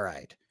 All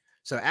right.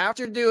 So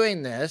after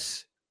doing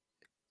this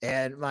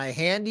and my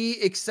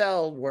handy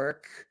Excel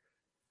work,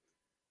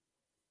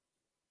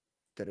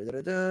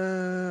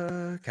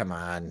 come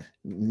on,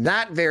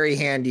 not very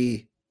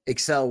handy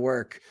Excel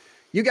work.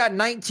 You got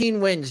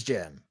 19 wins,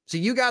 Jim. So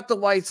you got the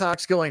White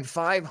Sox going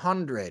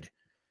 500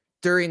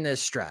 during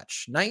this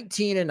stretch,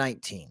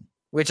 19-19,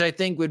 which I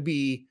think would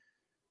be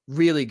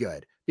really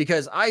good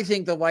because I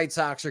think the White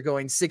Sox are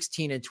going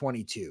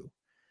 16-22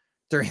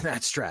 during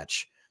that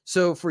stretch.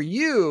 So for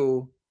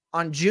you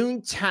on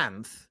June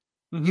 10th,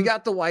 you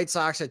got the White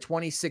Sox at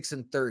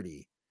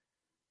 26-30,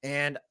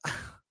 and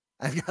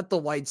I've got the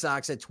White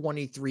Sox at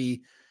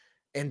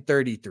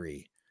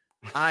 23-33.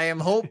 I am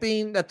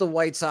hoping that the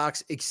White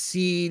Sox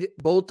exceed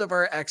both of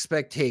our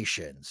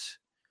expectations,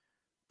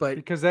 but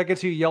because that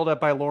gets you yelled at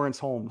by Lawrence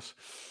Holmes.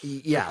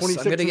 Yes, I'm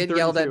going to get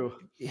yelled at.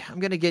 I'm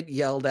going to get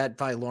yelled at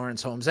by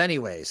Lawrence Holmes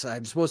anyways.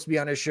 I'm supposed to be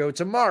on a show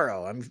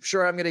tomorrow. I'm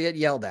sure I'm going to get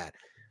yelled at.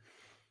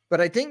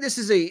 But I think this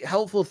is a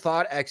helpful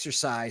thought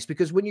exercise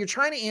because when you're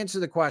trying to answer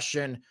the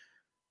question,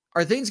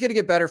 are things going to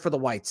get better for the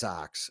White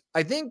Sox?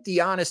 I think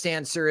the honest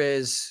answer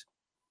is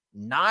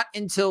not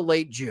until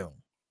late June.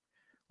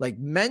 Like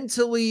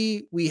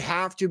mentally, we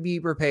have to be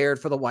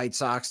prepared for the White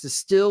Sox to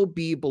still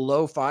be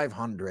below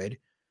 500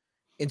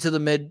 into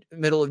the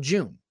middle of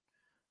June.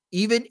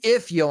 Even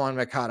if Yohan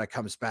Moncada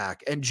comes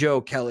back and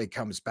Joe Kelly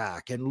comes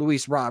back and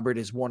Luis Robert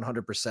is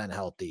 100%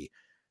 healthy,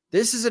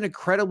 this is an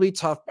incredibly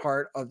tough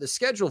part of the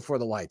schedule for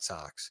the White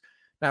Sox.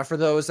 Now, for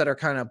those that are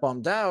kind of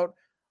bummed out,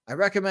 I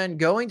recommend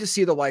going to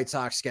see the White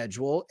Sox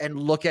schedule and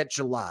look at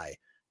July.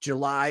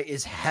 July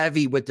is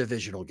heavy with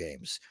divisional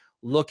games.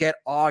 Look at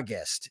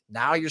August.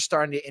 Now you're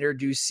starting to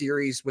introduce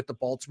series with the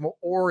Baltimore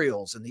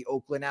Orioles and the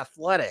Oakland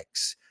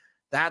Athletics.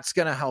 That's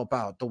going to help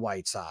out the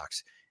White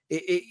Sox.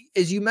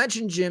 As you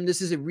mentioned, Jim,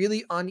 this is a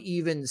really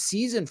uneven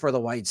season for the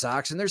White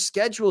Sox, and their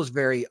schedule is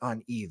very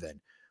uneven,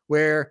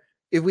 where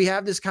if we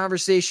have this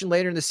conversation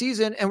later in the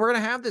season, and we're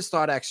going to have this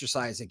thought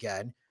exercise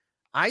again,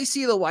 I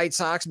see the White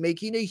Sox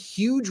making a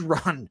huge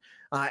run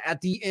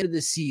at the end of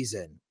the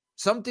season.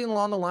 Something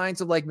along the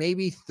lines of like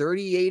maybe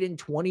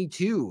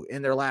 38-22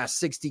 in their last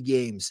 60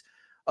 games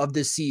of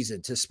the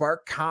season to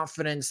spark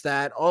confidence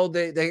that,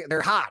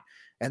 they're hot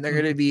and they're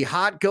going to be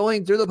hot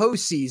going through the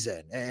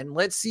postseason. And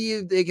let's see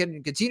if they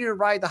can continue to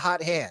ride the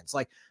hot hands.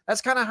 Like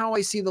that's kind of how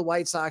I see the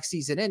White Sox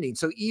season ending.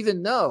 So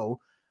even though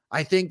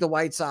I think the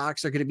White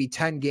Sox are going to be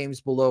 10 games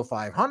below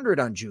 500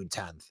 on June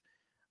 10th,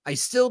 I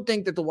still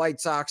think that the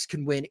White Sox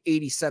can win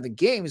 87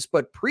 games,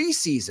 but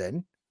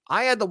preseason,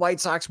 I had the White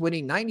Sox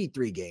winning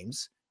 93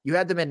 games. You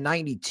had them in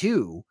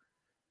 92.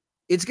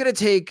 It's going to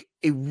take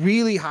a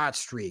really hot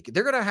streak.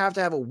 They're going to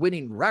have a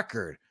winning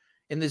record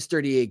in this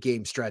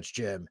 38-game stretch,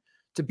 Jim,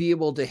 to be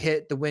able to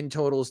hit the win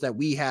totals that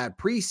we had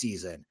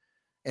preseason.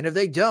 And if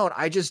they don't,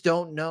 I just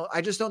don't know.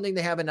 I just don't think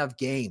they have enough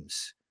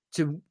games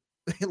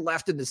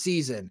left in the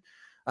season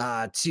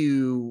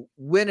to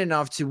win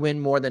enough to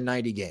win more than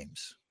 90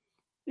 games.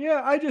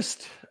 Yeah,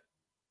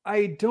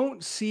 I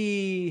don't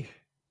see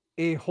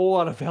a whole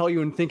lot of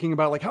value in thinking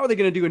about like how are they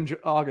going to do in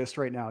August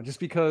right now, just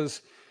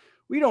because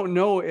we don't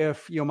know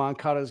if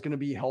Moncada is going to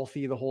be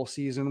healthy the whole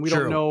season. We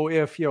don't know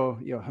if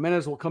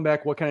Jimenez will come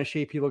back, what kind of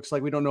shape he looks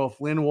like. We don't know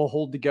if Lynn will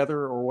hold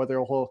together or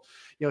whether he'll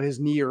his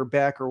knee or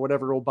back or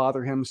whatever will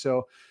bother him.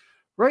 So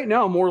right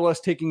now, more or less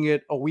taking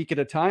it a week at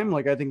a time.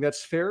 Like I think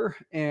that's fair.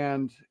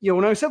 And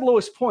when I said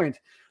lowest point,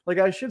 like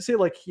I should say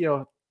like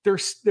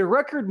their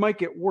record might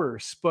get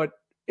worse, but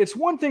it's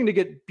one thing to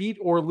get beat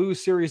or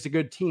lose series to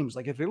good teams.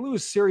 Like if they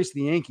lose series to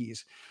the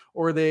Yankees,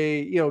 or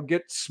they,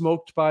 get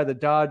smoked by the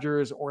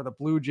Dodgers or the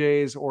Blue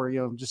Jays, or,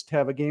 just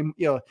have a game,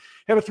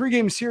 have a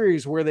 3-game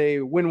series where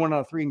they win 1 out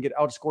of 3 and get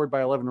outscored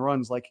by 11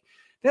 runs. Like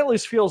that at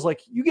least feels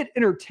like you get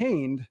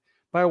entertained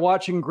by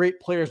watching great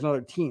players and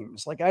other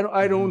teams. Like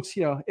I don't,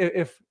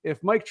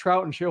 if Mike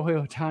Trout and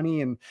Shohei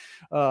Ohtani and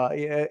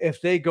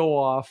if they go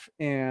off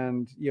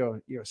and,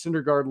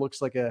 Syndergaard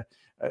looks like a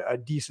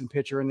decent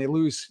pitcher and they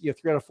lose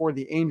 3 out of 4 of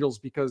the Angels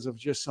because of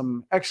just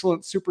some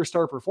excellent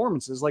superstar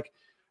performances, like,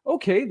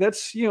 okay,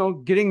 that's,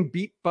 getting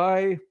beat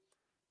by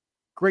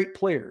great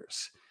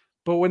players.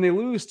 But when they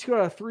lose 2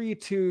 out of 3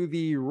 to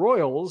the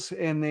Royals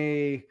and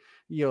they,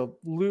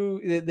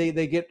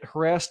 they get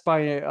harassed by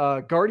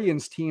a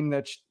Guardians team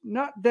that's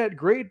not that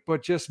great,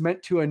 but just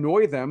meant to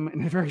annoy them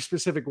in a very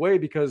specific way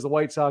because the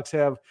White Sox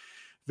have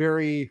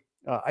very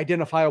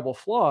identifiable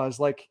flaws.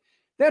 Like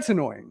that's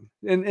annoying.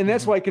 And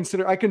that's why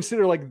I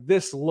consider like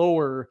this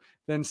lower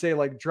than say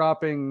like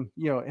dropping,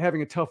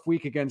 having a tough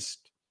week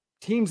against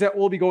teams that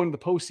will be going to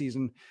the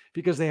postseason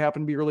because they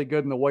happen to be really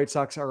good and the White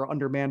Sox are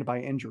undermanned by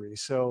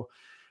injuries. So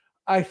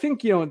I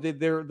think,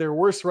 their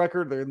worst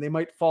record, they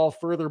might fall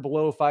further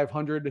below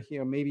 500,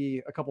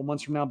 maybe a couple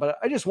months from now, but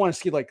I just want to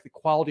see like the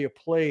quality of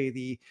play,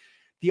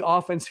 the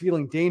offense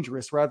feeling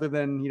dangerous rather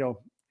than,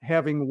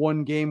 having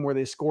one game where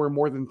they score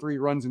more than 3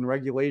 runs in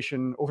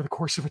regulation over the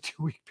course of a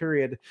 2-week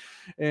period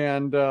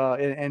and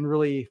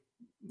really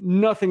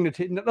nothing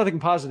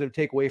positive to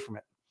take away from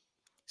it.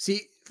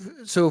 See,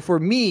 so for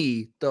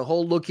me, the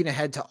whole looking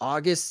ahead to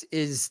August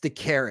is the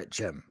carrot,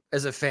 Jim,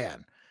 as a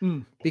fan.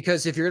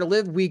 Because if you're going to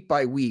live week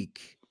by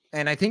week,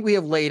 and I think we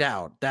have laid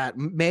out that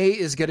May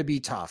is going to be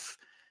tough.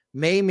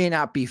 May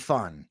not be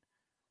fun.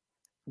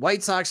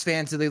 White Sox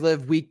fans, if they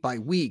live week by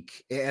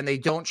week and they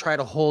don't try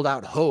to hold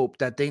out hope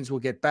that things will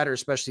get better,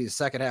 especially the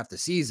second half of the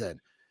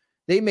season,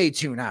 they may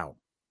tune out.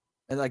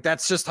 And like,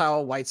 that's just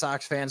how White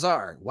Sox fans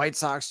are. White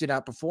Sox do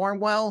not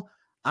perform well,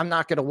 I'm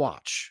not going to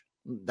watch.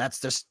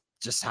 That's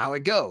just how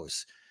it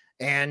goes.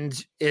 And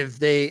if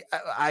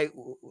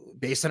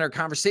based on our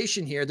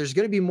conversation here, there's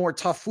going to be more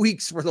tough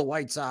weeks for the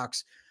White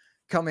Sox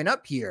coming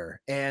up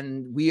here.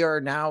 And we are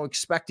now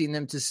expecting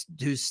them to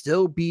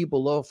still be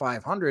below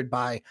 500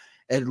 by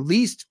at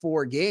least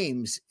 4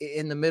 games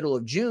in the middle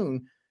of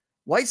June.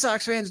 White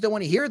Sox fans don't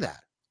want to hear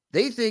that.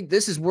 They think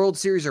this is World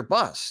Series or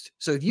bust.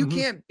 So if you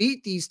can't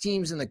beat these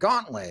teams in the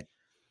gauntlet,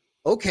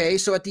 okay,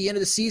 so at the end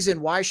of the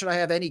season, why should I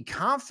have any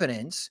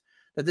confidence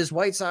that this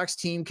White Sox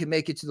team can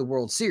make it to the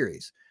World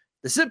Series?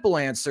 The simple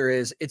answer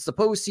is it's the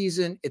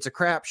postseason. It's a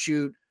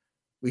crapshoot.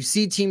 We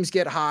see teams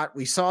get hot.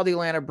 We saw the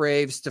Atlanta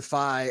Braves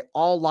defy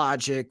all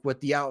logic with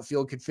the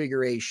outfield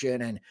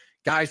configuration and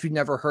guys we'd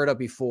never heard of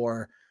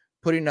before,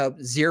 putting up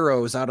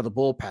zeros out of the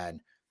bullpen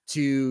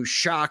to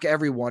shock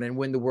everyone and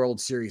win the World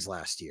Series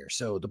last year.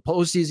 So the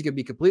postseason could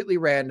be completely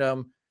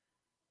random.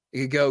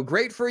 It could go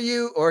great for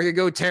you or it could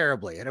go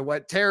terribly. And it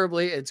went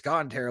terribly. It's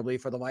gone terribly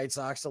for the White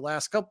Sox the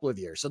last couple of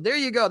years. So there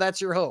you go. That's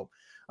your hope.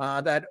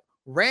 That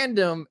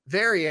random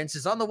variance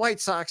is on the White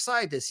Sox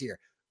side this year,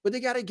 but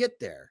they got to get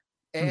there.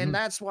 And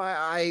that's why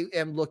I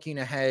am looking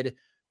ahead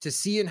to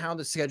seeing how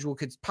the schedule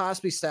could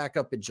possibly stack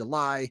up in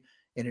July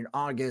and in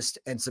August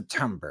and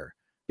September.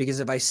 Because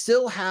if I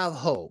still have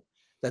hope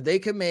that they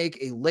can make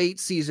a late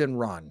season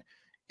run,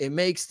 it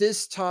makes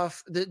this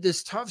tough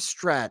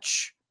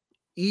stretch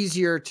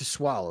easier to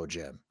swallow,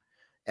 Jim,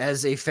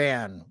 as a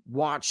fan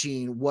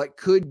watching what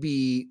could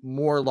be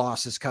more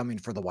losses coming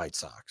for the White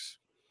Sox.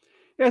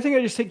 Yeah, I think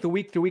I just take the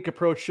week-to-week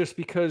approach just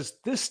because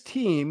this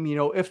team,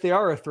 if they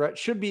are a threat,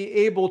 should be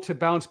able to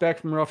bounce back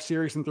from a rough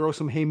series and throw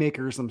some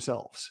haymakers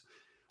themselves.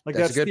 Like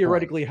that's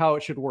theoretically how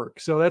it should work.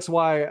 So that's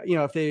why,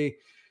 if they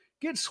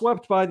get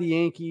swept by the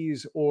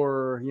Yankees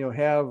or,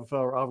 have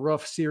a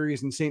rough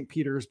series in St.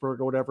 Petersburg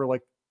or whatever,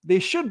 like they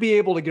should be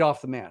able to get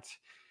off the mat.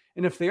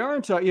 And if they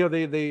aren't,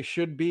 they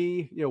should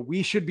be,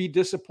 we should be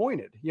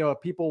disappointed.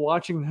 People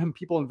watching them,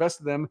 people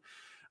invested them.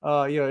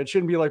 It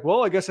shouldn't be like,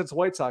 well, I guess it's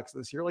White Sox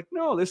this year. Like,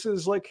 no, this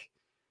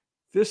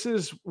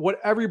is what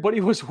everybody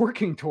was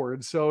working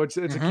towards. So it's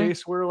a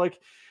case where like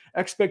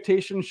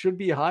expectations should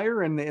be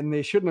higher and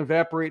they shouldn't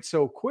evaporate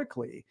so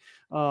quickly.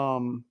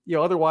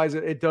 Otherwise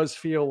it does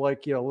feel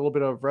like, a little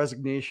bit of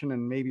resignation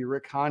and maybe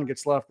Rick Hahn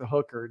gets left the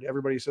hook or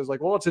everybody says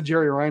like, well, it's a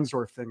Jerry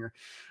Reinsdorf thing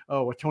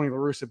or with Tony La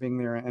Russa being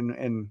there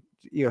and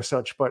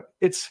such, but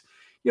it's,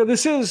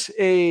 this is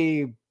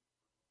a,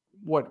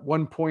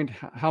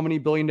 how many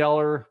 $1 billion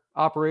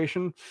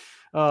operation?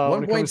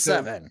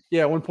 1.7.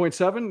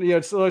 1.7.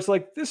 Yeah. So it's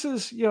like, this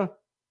is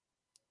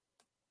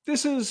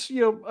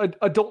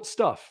adult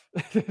stuff.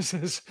 This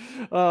is,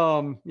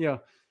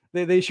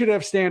 they should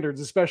have standards,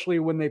 especially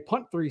when they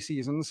punt 3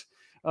 seasons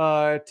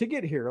to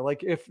get here.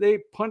 Like if they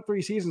punt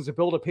 3 seasons to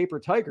build a paper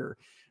tiger,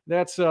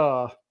 that's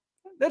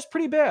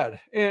pretty bad.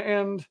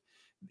 And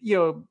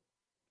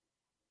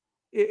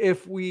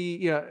if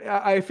we,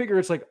 I figure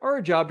it's like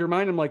our job to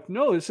remind them like,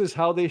 no, this is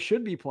how they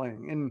should be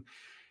playing. And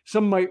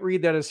some might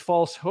read that as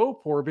false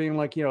hope or being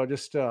like,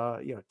 just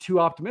too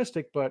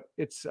optimistic, but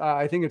it's,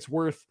 I think it's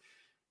worth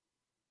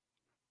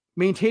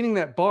maintaining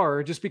that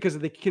bar just because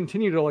they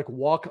continue to like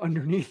walk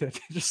underneath it,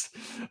 just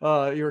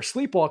or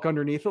sleepwalk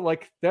underneath it.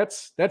 Like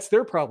that's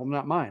their problem,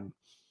 not mine.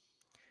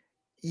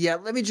 Yeah,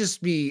 let me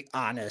just be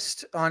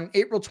honest. On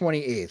April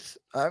 28th,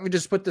 let me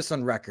just put this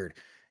on record.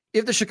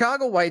 If the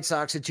Chicago White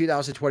Sox in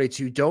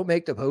 2022 don't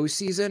make the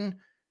postseason,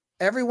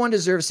 everyone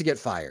deserves to get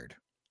fired.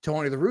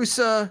 Tony La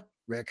Russa,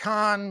 Rick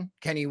Hahn,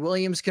 Kenny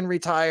Williams can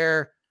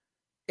retire.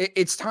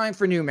 It's time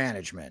for new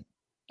management.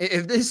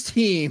 If this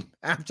team,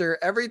 after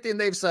everything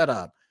they've set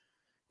up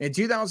in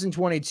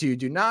 2022,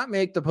 do not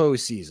make the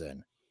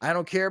postseason, I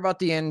don't care about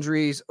the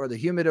injuries or the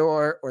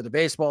humidor or the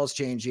baseballs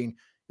changing.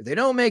 If they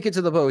don't make it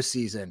to the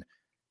postseason,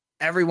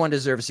 everyone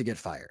deserves to get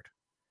fired.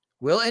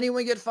 Will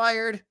anyone get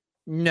fired?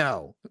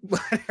 No,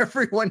 but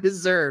everyone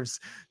deserves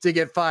to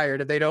get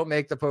fired if they don't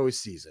make the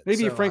postseason.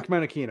 Maybe Frank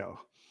Menachino.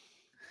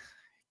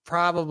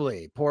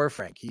 Probably. Poor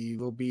Frank. He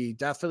will be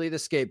definitely the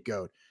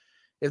scapegoat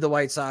if the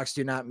White Sox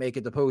do not make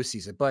it the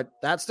postseason. But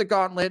that's the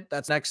gauntlet.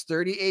 That's next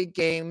 38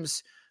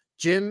 games.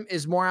 Jim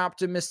is more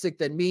optimistic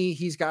than me.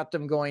 He's got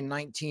them going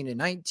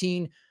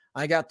 19-19.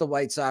 I got the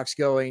White Sox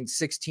going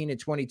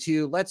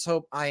 16-22. Let's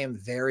hope I am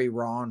very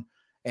wrong.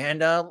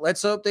 And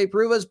let's hope they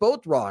prove us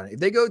both wrong.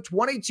 If they go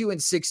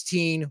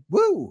 22-16,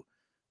 woo!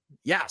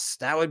 Yes,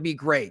 that would be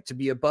great to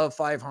be above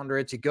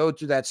 500, to go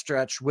through that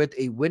stretch with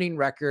a winning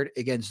record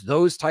against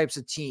those types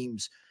of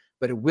teams.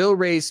 But it will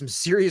raise some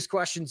serious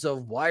questions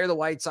of why are the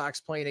White Sox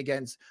playing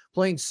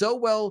so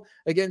well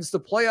against the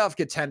playoff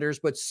contenders,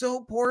 but so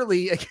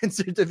poorly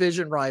against their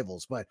division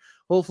rivals. But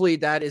hopefully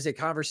that is a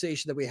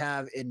conversation that we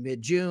have in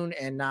mid-June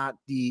and not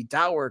the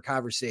dour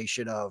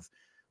conversation of,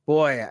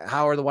 boy,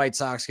 how are the White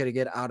Sox going to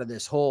get out of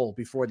this hole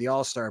before the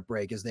All-Star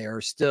break as they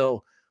are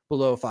still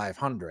below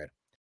 500?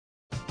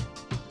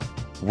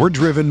 We're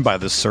driven by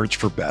the search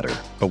for better.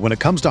 But when it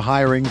comes to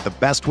hiring, the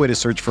best way to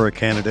search for a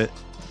candidate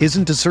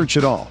isn't to search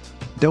at all.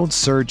 Don't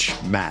search,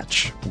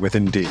 match with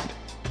Indeed.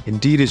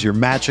 Indeed is your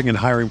matching and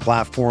hiring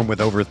platform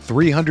with over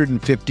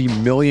 350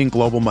 million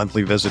global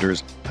monthly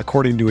visitors,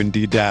 according to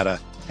Indeed data,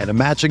 and a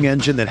matching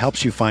engine that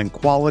helps you find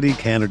quality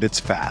candidates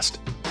fast.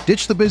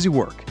 Ditch the busy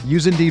work.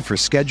 Use Indeed for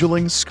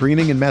scheduling,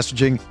 screening, and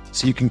messaging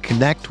so you can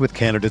connect with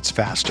candidates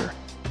faster.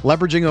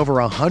 Leveraging over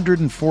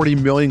 140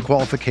 million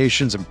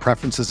qualifications and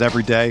preferences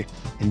every day,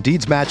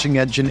 Indeed's matching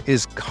engine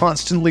is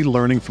constantly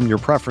learning from your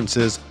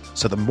preferences,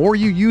 so the more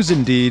you use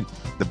Indeed,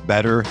 the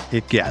better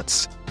it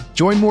gets.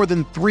 Join more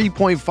than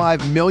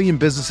 3.5 million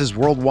businesses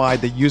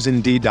worldwide that use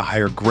Indeed to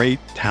hire great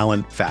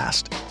talent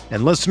fast.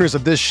 And listeners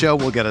of this show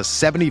will get a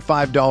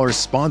 $75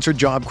 sponsored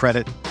job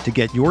credit to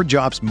get your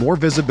jobs more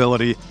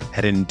visibility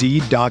at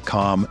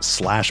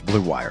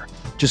Indeed.com/Blue Wire.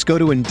 Just go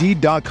to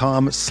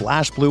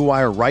Indeed.com/Blue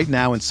Wire right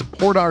now and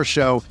support our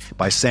show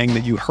by saying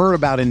that you heard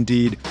about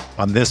Indeed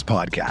on this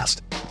podcast.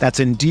 That's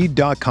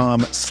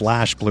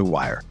Indeed.com/Blue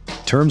Wire.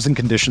 Terms and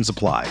conditions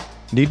apply.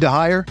 Need to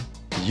hire?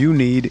 You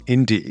need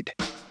Indeed.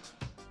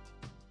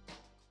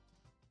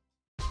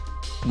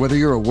 Whether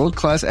you're a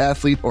world-class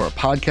athlete or a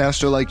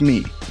podcaster like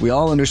me, we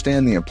all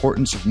understand the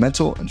importance of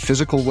mental and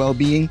physical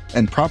well-being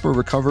and proper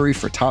recovery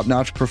for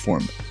top-notch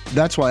performance.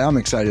 That's why I'm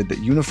excited that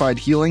Unified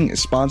Healing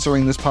is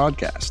sponsoring this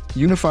podcast.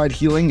 Unified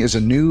Healing is a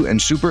new and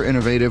super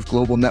innovative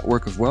global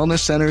network of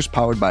wellness centers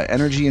powered by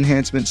Energy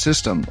Enhancement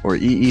System, or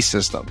EE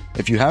System.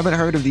 If you haven't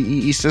heard of the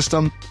EE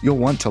System, you'll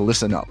want to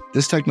listen up.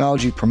 This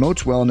technology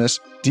promotes wellness,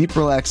 deep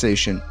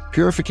relaxation,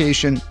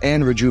 purification,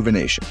 and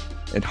rejuvenation.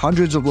 In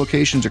hundreds of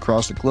locations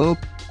across the globe,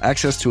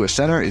 access to a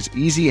center is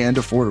easy and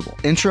affordable.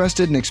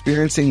 Interested in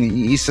experiencing the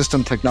EE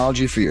System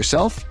technology for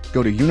yourself?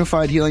 Go to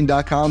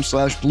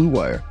unifiedhealing.com/Blue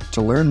Wire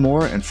to learn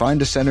more and find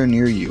a center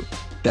near you.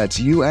 That's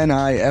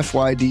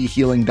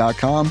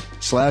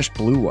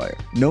UNIFYDhealing.com/Blue Wire.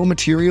 No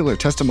material or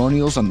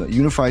testimonials on the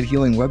Unified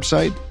Healing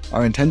website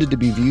are intended to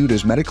be viewed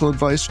as medical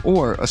advice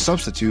or a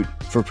substitute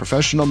for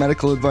professional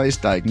medical advice,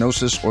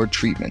 diagnosis, or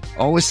treatment.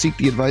 Always seek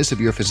the advice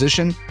of your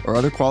physician or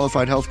other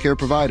qualified healthcare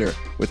provider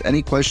with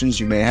any questions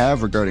you may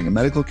have regarding a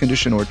medical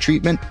condition or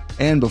treatment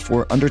and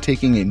before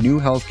undertaking a new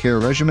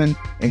healthcare regimen,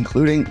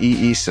 including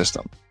EE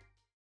System.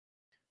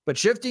 But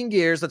shifting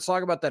gears, let's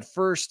talk about that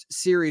first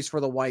series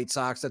for the White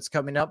Sox that's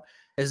coming up,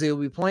 as they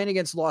will be playing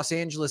against Los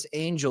Angeles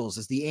Angels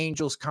as the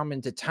Angels come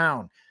into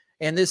town.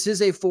 And this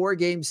is a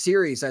 4-game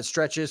series that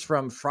stretches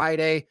from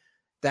Friday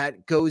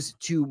that goes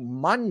to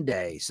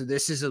Monday. So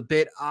this is a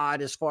bit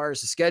odd as far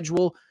as the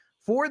schedule.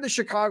 For the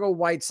Chicago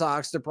White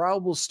Sox, the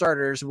probable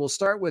starters, will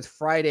start with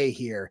Friday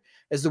here,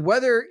 as the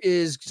weather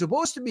is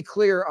supposed to be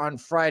clear on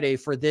Friday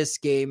for this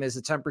game, as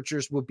the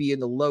temperatures will be in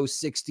the low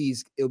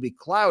 60s. It'll be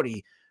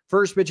cloudy.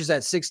 First pitch is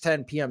at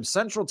 6:10 p.m.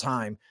 Central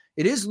Time.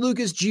 It is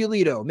Lucas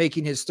Giolito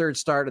making his third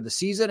start of the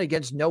season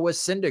against Noah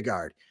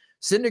Syndergaard.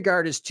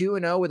 Syndergaard is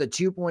 2-0 with a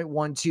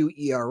 2.12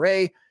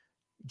 ERA.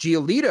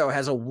 Giolito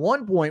has a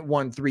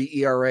 1.13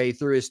 ERA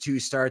through his 2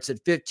 starts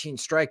at 15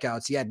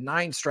 strikeouts. He had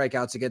 9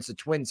 strikeouts against the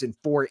Twins in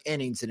 4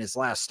 innings in his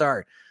last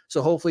start.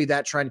 So hopefully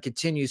that trend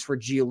continues for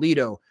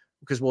Giolito,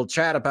 because we'll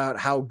chat about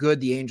how good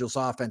the Angels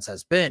offense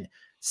has been.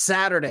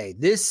 Saturday,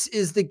 this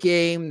is the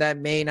game that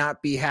may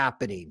not be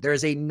happening.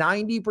 There's a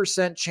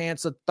 90%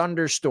 chance of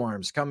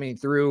thunderstorms coming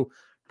through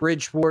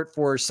Bridgeport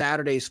for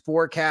Saturday's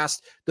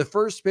forecast. The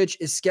first pitch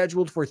is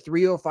scheduled for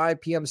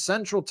 3:05 p.m.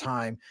 Central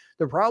Time.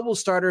 The probable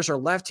starters are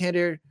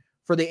left-handed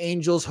for the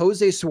Angels,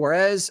 Jose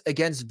Suarez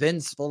against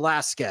Vince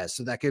Velasquez.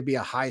 So that could be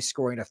a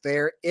high-scoring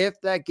affair if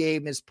that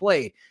game is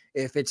played.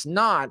 If it's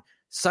not,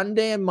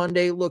 Sunday and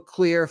Monday look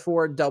clear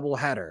for a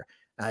doubleheader.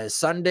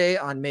 Sunday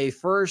on May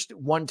 1st,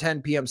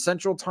 1:10 p.m.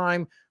 Central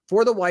Time.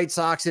 For the White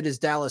Sox, it is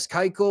Dallas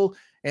Keuchel.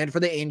 And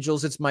for the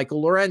Angels, it's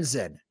Michael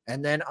Lorenzen.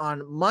 And then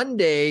on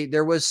Monday,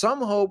 there was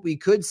some hope we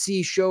could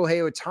see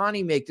Shohei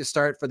Ohtani make the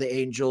start for the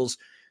Angels.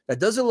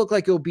 That doesn't look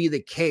like it'll be the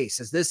case,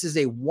 as this is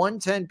a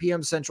 1:10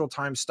 p.m. Central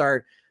Time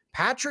start.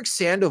 Patrick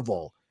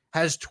Sandoval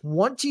has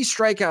 20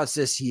 strikeouts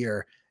this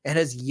year and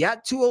has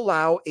yet to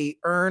allow a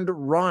earned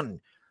run.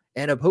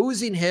 And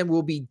opposing him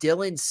will be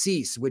Dylan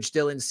Cease, which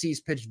Dylan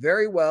Cease pitched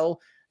very well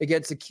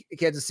against the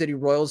Kansas City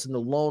Royals in the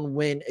lone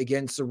win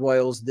against the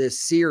Royals this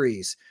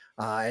series,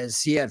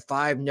 as he had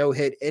 5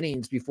 no-hit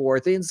innings before.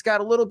 Things got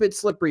a little bit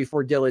slippery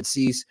for Dylan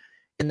Cease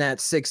in that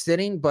 6th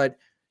inning, but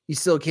he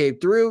still came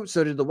through.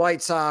 So did the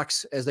White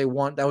Sox, as they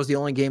won. That was the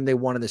only game they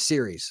won in the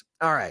series.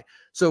 All right.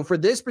 So for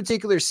this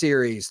particular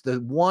series,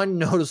 the one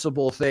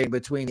noticeable thing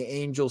between the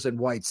Angels and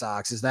White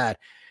Sox is that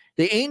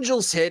the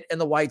Angels hit and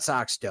the White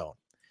Sox don't.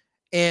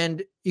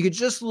 And you could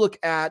just look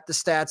at the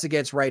stats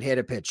against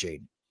right-handed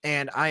pitching.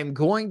 And I'm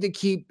going to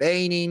keep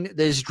banging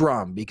this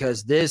drum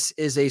because this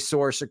is a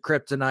source of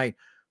kryptonite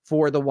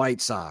for the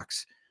White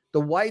Sox. The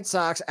White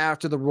Sox,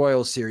 after the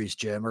Royals series,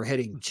 Jim, are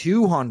hitting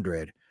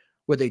 200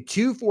 with a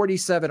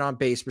 247 on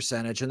base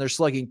percentage, and they're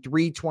slugging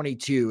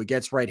 322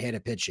 against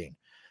right-handed pitching.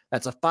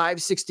 That's a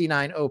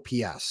 569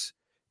 OPS.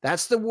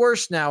 That's the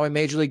worst now in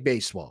Major League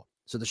Baseball.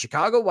 So the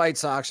Chicago White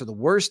Sox are the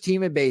worst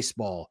team in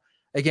baseball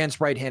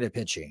against right-handed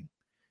pitching.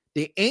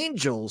 The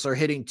Angels are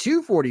hitting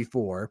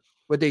 244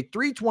 with a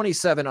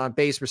 327 on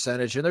base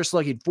percentage, and they're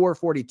slugging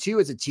 442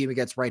 as a team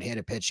against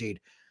right-handed pitching.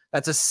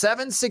 That's a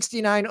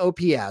 769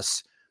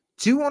 OPS,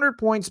 200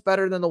 points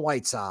better than the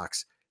White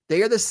Sox.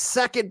 They are the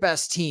second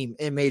best team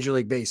in Major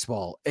League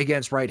Baseball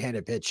against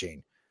right-handed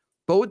pitching.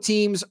 Both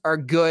teams are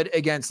good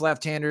against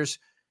left-handers,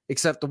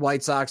 except the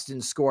White Sox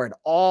didn't score at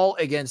all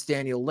against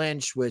Daniel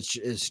Lynch, which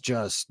is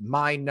just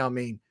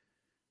mind-numbing.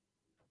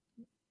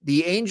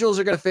 The Angels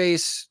are going to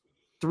face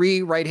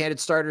 3 right-handed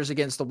starters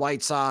against the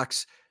White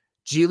Sox.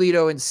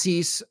 Giolito and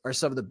Cease are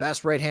some of the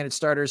best right-handed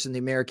starters in the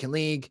American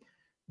League.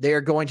 They are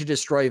going to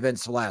destroy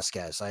Vince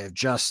Velasquez. I have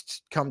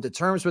just come to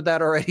terms with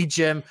that already,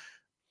 Jim.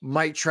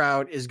 Mike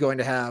Trout is going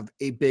to have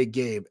a big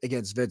game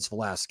against Vince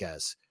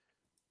Velasquez.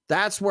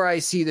 That's where I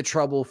see the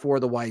trouble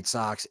for the White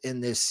Sox in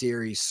this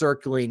series.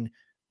 Circling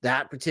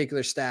that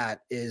particular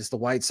stat is the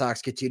White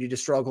Sox continue to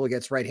struggle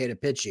against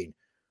right-handed pitching.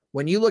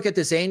 When you look at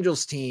this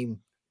Angels team,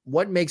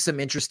 what makes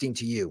them interesting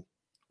to you?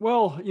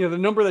 Well, the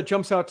number that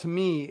jumps out to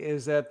me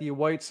is that the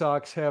White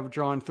Sox have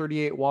drawn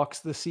 38 walks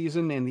this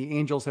season and the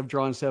Angels have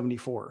drawn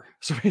 74.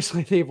 So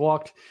basically they've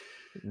walked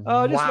just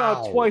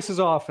about twice as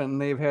often.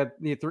 They've had,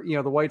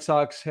 the White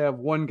Sox have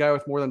one guy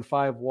with more than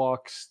 5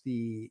 walks.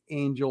 The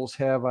Angels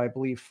have, I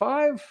believe,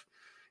 5.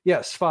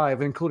 Yes,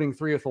 5, including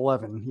 3 with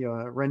 11.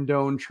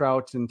 Rendon,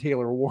 Trout, and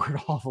Taylor Ward,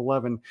 all of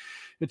 11.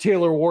 The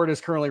Taylor Ward is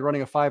currently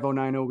running a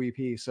 509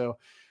 OBP. So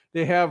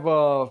they have,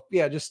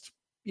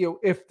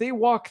 if they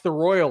walk the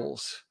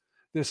Royals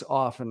this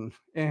often,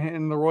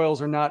 and the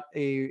Royals are not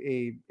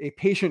a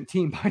patient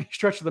team by any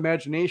stretch of the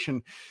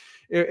imagination,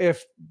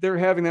 if they're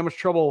having that much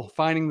trouble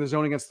finding the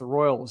zone against the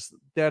Royals,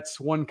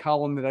 that's one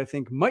column that I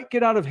think might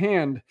get out of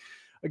hand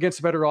against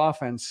a better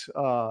offense.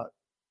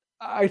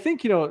 I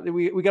think,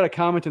 we got a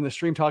comment in the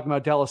stream talking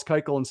about Dallas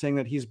Keuchel and saying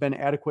that he's been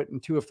adequate in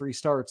 2 of 3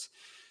 starts.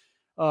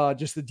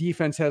 Just the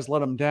defense has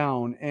let him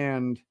down.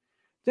 And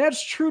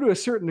that's true to a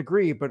certain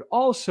degree, but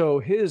also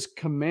his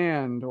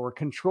command or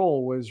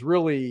control was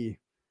really,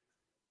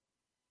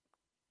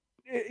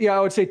 I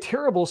would say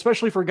terrible,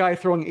 especially for a guy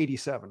throwing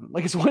 87.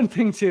 Like, it's one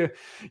thing to,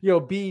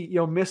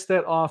 miss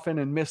that often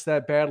and miss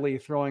that badly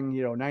throwing,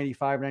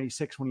 95,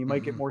 96 when you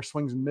might get more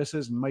swings and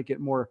misses and might get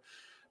more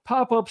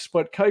pop-ups.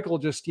 But Keuchel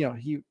just,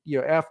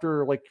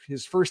 after like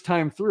his first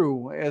time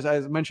through, as I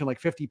mentioned, like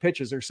 50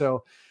 pitches or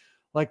so,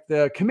 like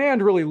the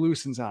command really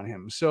loosens on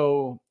him.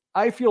 So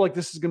I feel like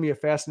this is going to be a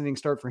fascinating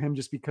start for him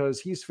just because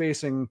he's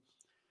facing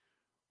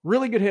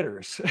really good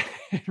hitters,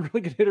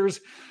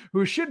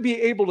 who should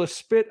be able to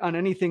spit on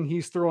anything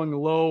he's throwing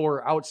low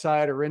or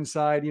outside or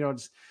inside.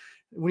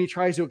 When he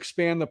tries to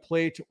expand the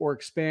plate or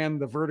expand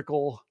the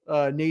vertical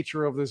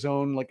nature of the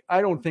zone, like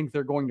I don't think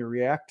they're going to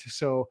react.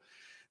 So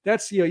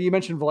that's, you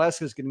mentioned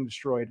Velasquez getting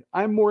destroyed.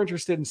 I'm more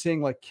interested in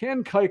seeing like,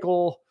 can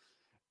Keuchel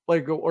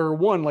is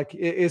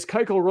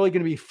Keuchel really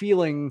going to be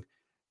feeling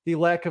the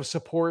lack of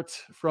support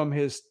from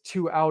his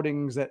 2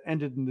 outings that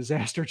ended in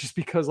disaster, just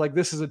because like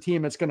this is a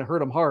team that's going to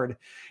hurt him hard.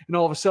 And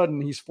all of a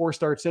sudden he's 4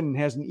 starts in and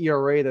has an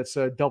ERA that's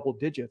double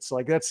digits.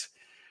 Like that's,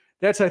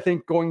 I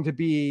think, going to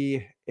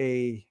be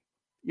a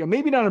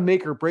maybe not a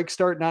make or break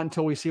start, not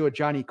until we see what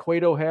Johnny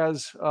Cueto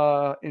has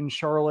in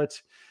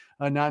Charlotte,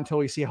 not until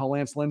we see how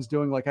Lance Lynn's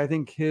doing. Like, I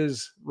think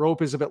his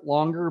rope is a bit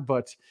longer,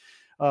 but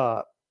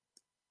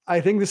I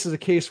think this is a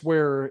case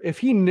where if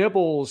he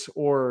nibbles,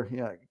 or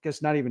I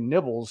guess not even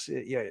nibbles,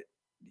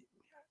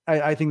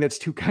 I think that's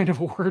too kind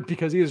of a word,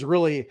 because he was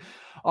really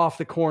off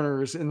the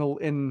corners in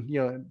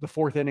the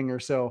fourth inning or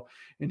so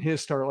in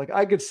his start. Like,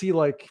 I could see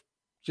like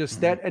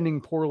just that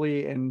ending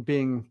poorly and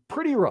being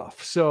pretty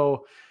rough.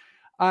 So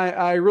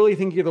I really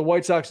think either the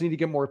White Sox need to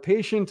get more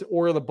patient,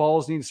 or the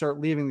balls need to start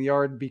leaving the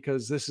yard,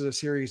 because this is a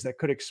series that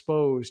could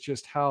expose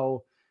just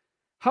how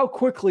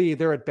quickly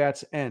their at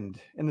bats end,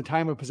 and the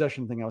time of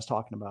possession thing I was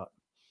talking about.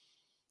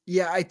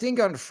 Yeah, I think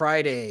on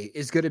Friday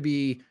is going to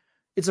be,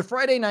 it's a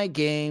Friday night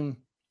game.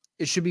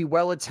 It should be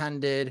well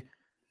attended.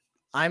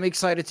 I'm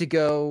excited to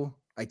go.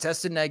 I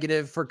tested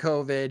negative for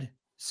COVID,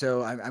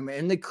 so I'm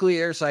in the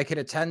clear, so I can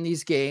attend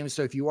these games.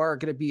 So if you are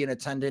going to be in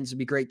attendance, it'd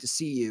be great to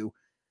see you.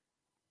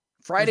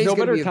 Friday's no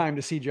better time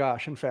to see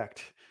Josh, in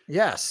fact.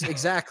 Yes,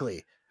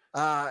 exactly.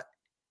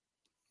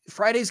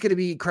 Friday's going to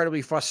be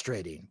incredibly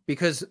frustrating,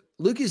 because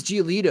Lucas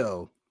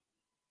Giolito,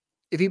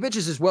 if he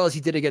pitches as well as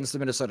he did against the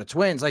Minnesota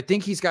Twins, I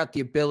think he's got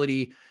the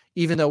ability,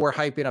 even though we're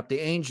hyping up the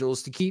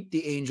Angels, to keep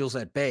the Angels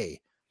at bay,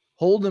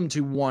 hold them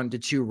to 1 to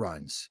 2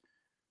 runs.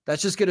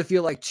 That's just going to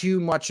feel like too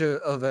much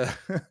of a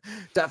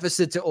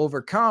deficit to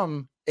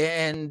overcome.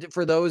 And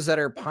for those that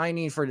are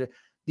pining for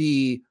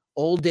the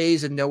old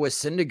days of Noah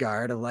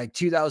Syndergaard of like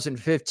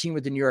 2015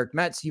 with the New York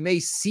Mets, you may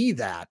see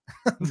that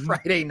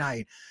Friday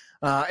night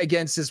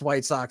against this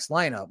White Sox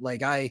lineup.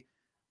 Like,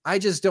 I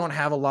just don't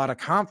have a lot of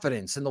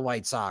confidence in the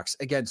White Sox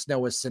against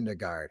Noah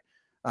Syndergaard.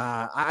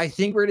 I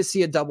think we're going to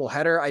see a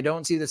doubleheader. I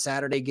don't see the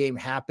Saturday game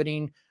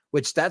happening,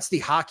 which that's the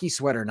hockey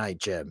sweater night,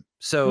 Jim.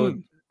 So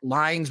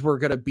lines were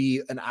going to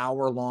be an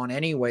hour long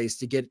anyways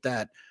to get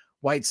that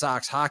White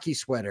Sox hockey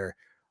sweater.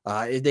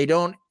 If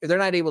they're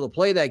not able to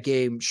play that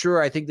game, sure,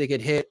 I think they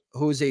could hit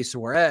Jose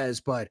Suarez,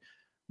 but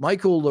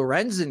Michael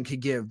Lorenzen could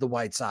give the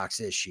White Sox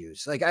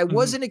issues. Like, I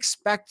wasn't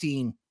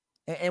expecting,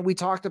 and we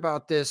talked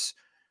about this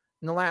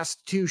in the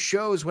last 2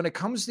 shows, when it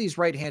comes to these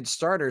right-hand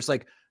starters,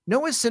 like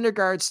Noah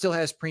Syndergaard still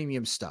has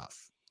premium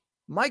stuff.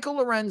 Michael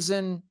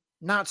Lorenzen,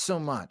 not so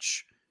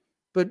much.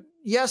 But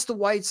yes, the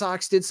White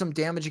Sox did some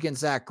damage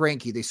against Zach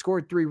Greinke. They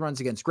scored 3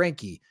 runs against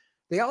Greinke.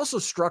 They also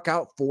struck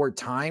out 4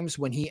 times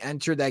when he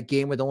entered that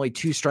game with only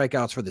 2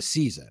 strikeouts for the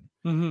season.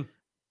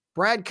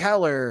 Brad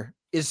Keller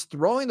is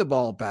throwing the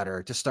ball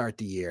better to start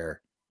the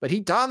year, but he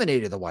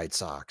dominated the White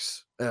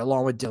Sox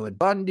along with Dylan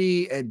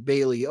Bundy and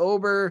Bailey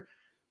Ober.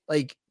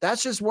 Like,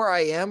 that's just where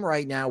I am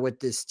right now with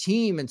this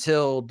team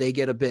until they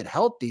get a bit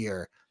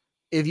healthier.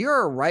 If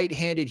you're a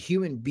right-handed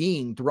human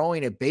being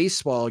throwing a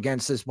baseball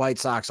against this White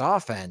Sox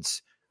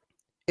offense,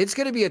 it's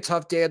going to be a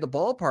tough day at the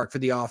ballpark for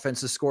the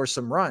offense to score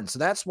some runs. So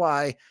that's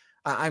why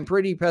I'm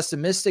pretty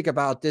pessimistic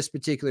about this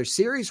particular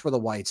series for the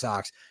White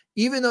Sox.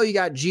 Even though you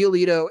got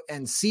Giolito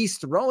and Cease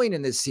throwing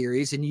in this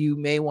series, and you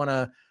may want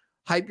to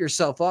hype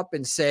yourself up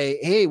and say,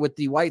 hey, with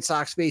the White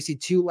Sox facing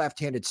 2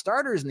 left-handed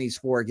starters in these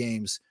 4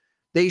 games,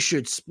 they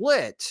should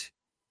split.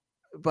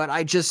 But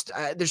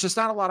there's just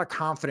not a lot of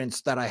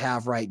confidence that I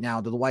have right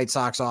now that the White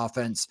Sox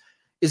offense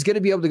is going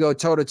to be able to go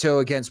toe-to-toe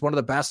against one of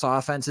the best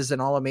offenses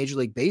in all of Major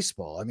League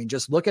Baseball. I mean,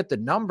 just look at the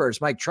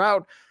numbers. Mike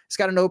Trout has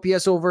got an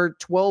OPS over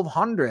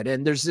 1,200,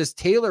 and there's this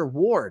Taylor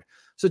Ward.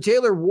 So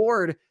Taylor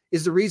Ward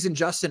is the reason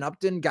Justin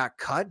Upton got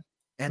cut,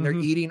 and they're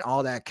eating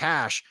all that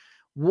cash.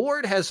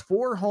 Ward has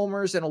 4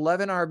 homers and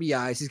 11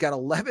 RBIs. He's got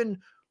 11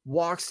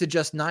 walks to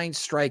just 9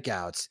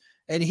 strikeouts.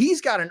 And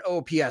he's got an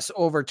OPS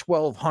over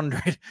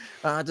 1,200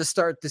 to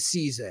start the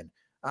season.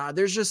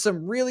 There's just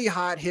some really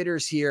hot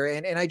hitters here.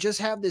 And I just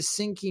have this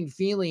sinking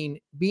feeling,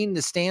 being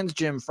the stands,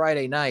 Jim,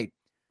 Friday night.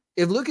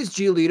 If Lucas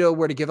Giolito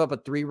were to give up a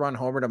 3-run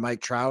homer to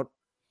Mike Trout,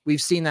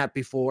 we've seen that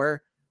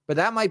before, but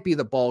that might be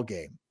the ball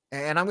game.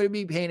 And I'm going to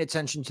be paying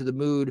attention to the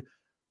mood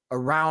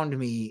around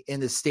me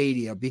in the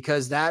stadium,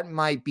 because that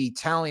might be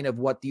telling of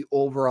what the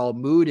overall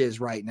mood is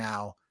right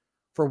now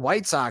for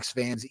White Sox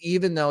fans,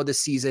 even though the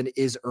season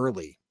is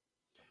early.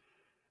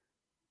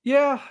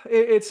 Yeah,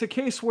 it's a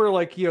case where,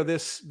 like,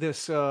 this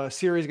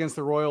series against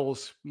the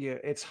Royals,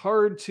 it's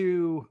hard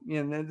to,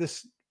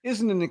 this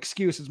isn't an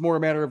excuse. It's more a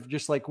matter of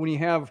just like when you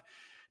have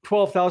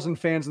 12,000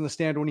 fans in the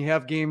stand, when you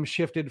have games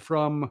shifted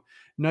from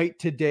night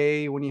to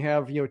day, when you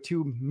have,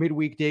 2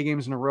 midweek day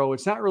games in a row,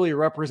 it's not really a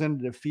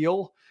representative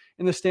feel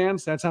in the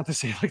stands. That's not to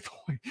say like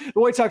the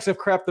White Sox have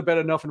crapped the bed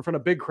enough in front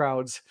of big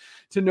crowds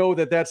to know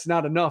that that's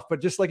not enough,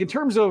 but just like in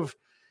terms of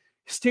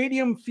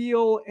stadium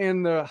feel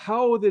and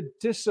how the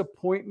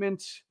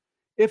disappointment,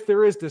 if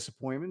there is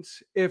disappointment,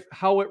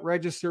 how it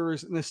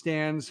registers in the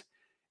stands,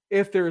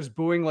 if there's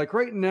booing, like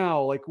right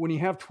now, like when you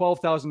have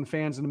 12,000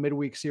 fans in a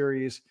midweek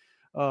series,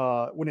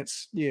 when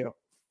it's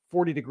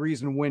 40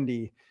 degrees and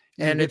windy,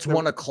 and it's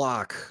 1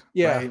 o'clock,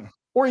 right?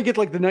 Or you get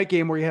like the night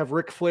game where you have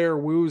Ric Flair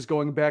woos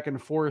going back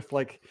and forth.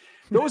 Like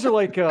those are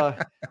like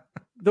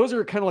those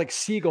are kind of like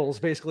seagulls,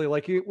 basically.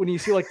 Like when you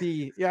see like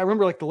I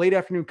remember like the late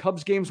afternoon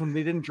Cubs games when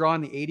they didn't draw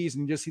in the 80s,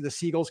 and you just see the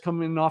seagulls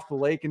coming in off the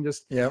lake and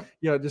just,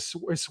 just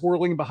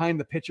swirling behind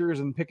the pitchers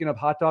and picking up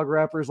hot dog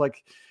wrappers,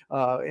 like,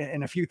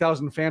 and a few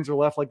thousand fans are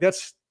left. Like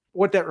that's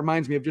what that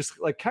reminds me of, just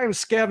like kind of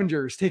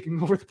scavengers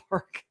taking over the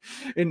park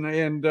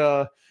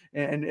and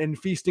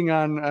feasting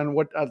on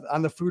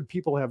the food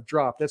people have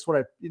dropped. That's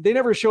what they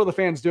never show the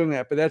fans doing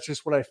that, but that's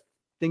just what I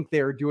think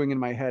they are doing in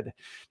my head,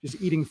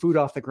 just eating food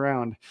off the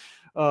ground.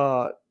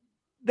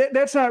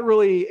 That's not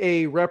really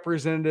a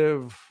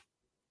representative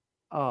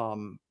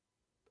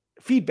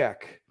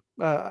feedback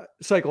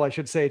cycle, I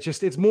should say.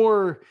 It's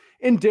more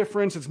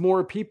indifference. It's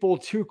more people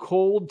too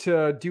cold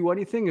to do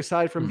anything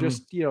aside from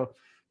just,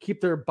 keep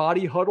their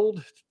body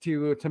huddled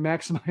to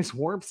maximize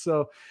warmth.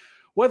 So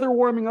weather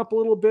warming up a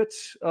little bit,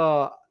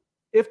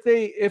 if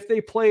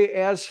they play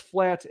as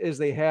flat as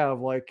they have,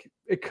 like,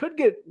 it could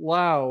get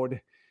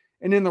loud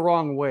and in the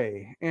wrong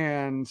way.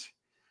 And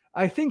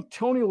I think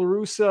Tony La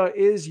Russa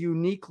is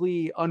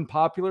uniquely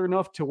unpopular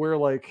enough to where,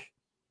 like,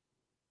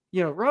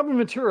 Robin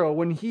Ventura, I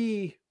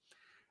think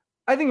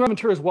Robin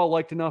Ventura is well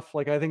liked enough.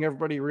 Like, I think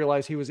everybody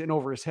realized he was in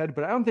over his head,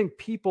 but I don't think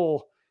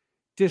people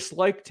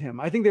disliked him.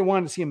 I think they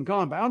wanted to see him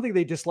gone, but I don't think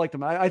they disliked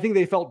him. I think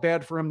they felt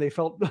bad for him. They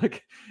felt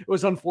like it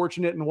was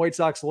unfortunate and White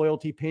Sox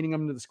loyalty painting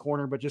him into this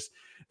corner, but just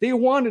they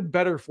wanted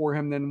better for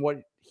him than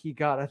what he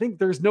got. I think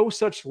there's no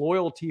such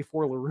loyalty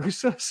for La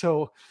Russa.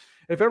 So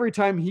if every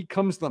time he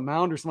comes to the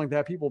mound or something like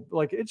that, people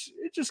like it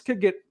just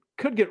could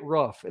get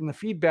rough, and the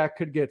feedback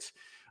could get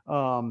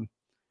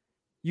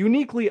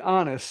uniquely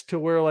honest to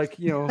where, like,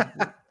 will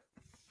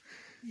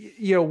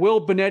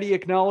Benetti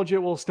acknowledge it?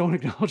 Will Stone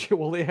acknowledge it?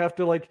 Will they have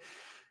to, like,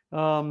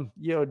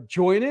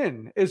 join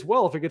in as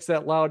well if it gets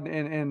that loud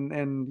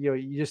and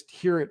you just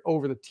hear it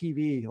over the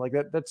TV like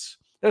that? That's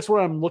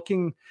what I'm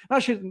looking. I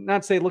should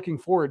not say looking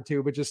forward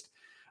to, but just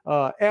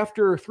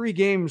after 3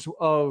 games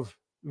of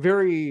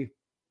very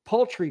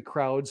paltry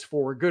crowds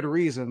for good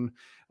reason,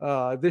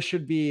 this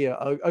should be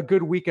a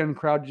good weekend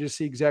crowd to just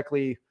see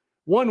exactly,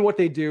 1, what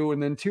they do,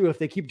 and then 2, if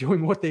they keep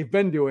doing what they've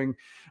been doing,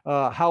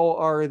 how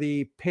are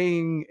the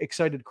paying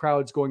excited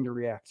crowds going to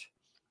react?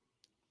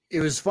 It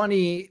was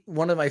funny.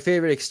 One of my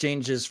favorite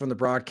exchanges from the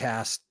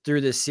broadcast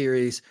through this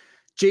series,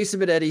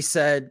 Jason Benetti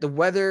said, "The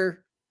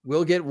weather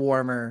will get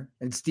warmer."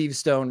 And Steve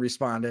Stone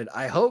responded,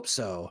 "I hope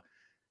so."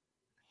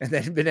 And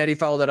then Benetti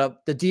followed it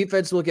up, "The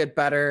defense will get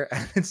better."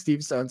 And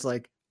Steve Stone's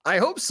like, "I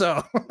hope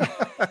so."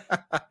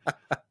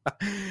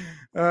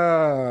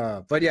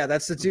 But yeah,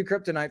 that's the 2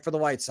 kryptonite for the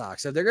White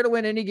Sox. If they're going to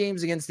win any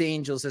games against the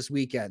Angels this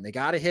weekend, they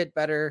got to hit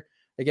better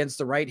against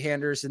the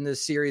right-handers in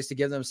this series to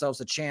give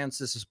themselves a chance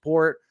to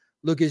support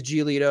Lucas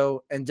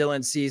Giolito and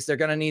Dylan Cease. They're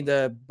going to need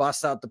to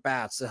bust out the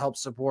bats to help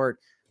support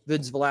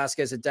Vince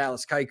Velasquez and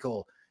Dallas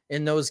Keuchel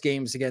in those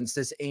games against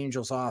this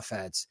Angels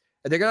offense.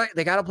 They got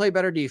to play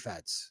better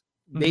defense.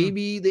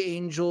 Maybe the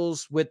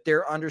Angels, with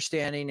their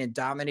understanding and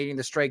dominating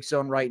the strike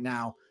zone right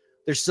now,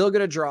 they're still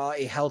going to draw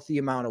a healthy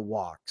amount of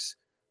walks,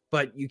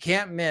 but you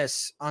can't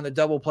miss on the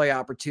double play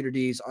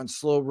opportunities on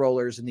slow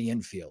rollers in the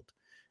infield.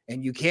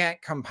 And you can't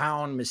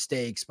compound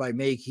mistakes by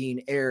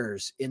making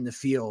errors in the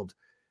field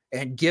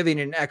and giving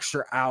an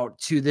extra out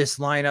to this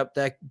lineup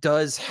that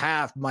does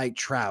have Mike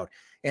Trout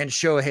and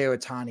Shohei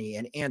Ohtani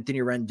and Anthony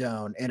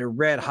Rendon and a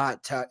red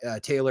hot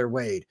Taylor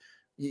Wade.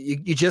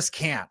 You just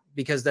can't,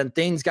 because then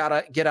things got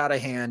to get out of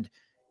hand.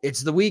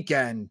 It's the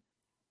weekend.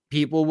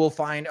 People will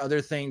find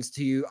other things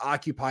to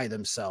occupy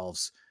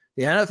themselves.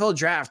 The NFL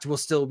draft will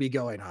still be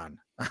going on.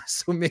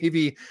 So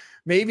maybe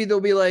they'll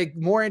be like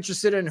more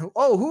interested in who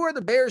are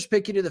the Bears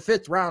picking in the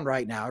 5th round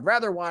right now? I'd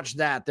rather watch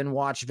that than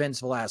watch Vince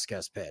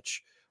Velasquez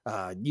pitch.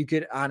 You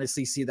could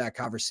honestly see that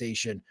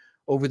conversation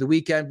over the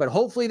weekend, but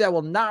hopefully that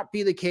will not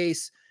be the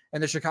case.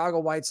 And the Chicago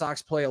White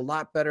Sox play a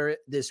lot better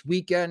this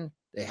weekend.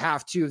 They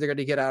have to, if they're going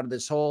to get out of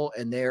this hole,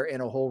 and they're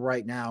in a hole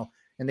right now.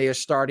 And they are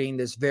starting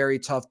this very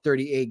tough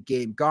 38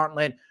 game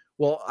gauntlet.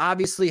 We'll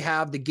obviously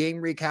have the game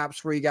recaps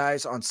for you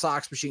guys on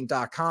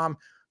SoxMachine.com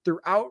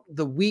throughout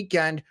the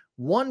weekend.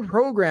 One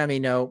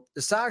programming note,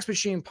 the Sox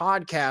Machine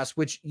podcast,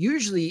 which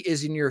usually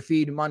is in your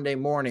feed Monday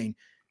morning,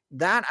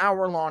 that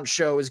hour-long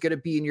show is going to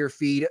be in your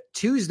feed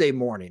Tuesday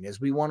morning,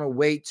 as we want to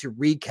wait to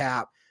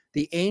recap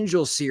the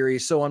Angels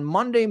series. So on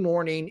Monday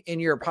morning in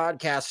your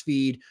podcast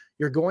feed,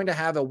 you're going to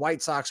have a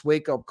White Sox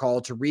wake-up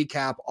call to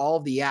recap all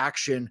of the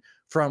action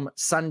from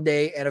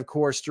Sunday and, of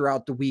course,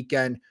 throughout the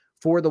weekend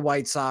for the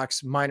White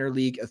Sox minor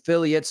league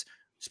affiliates.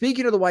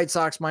 Speaking of the White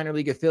Sox minor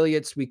league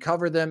affiliates, we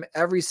cover them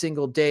every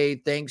single day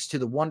thanks to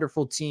the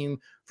wonderful team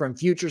from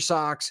Future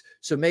Sox.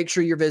 So make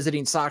sure you're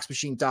visiting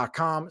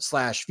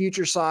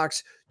SoxMachine.com/Future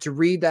Sox to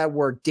read that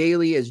work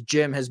daily, as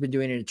Jim has been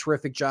doing a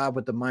terrific job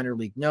with the minor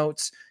league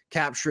notes,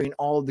 capturing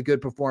all of the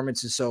good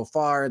performances so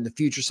far. And the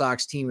Future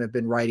Sox team have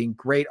been writing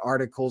great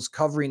articles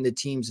covering the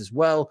teams as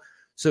well.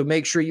 So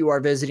make sure you are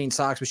visiting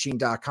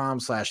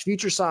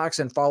SoxMachine.com/Future Sox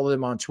and follow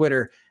them on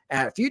Twitter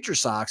at Future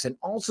Sox, and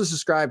also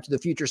subscribe to the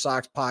Future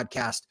Sox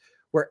podcast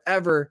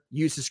wherever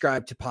you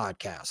subscribe to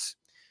podcasts.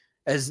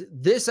 As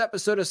this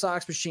episode of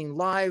Sox Machine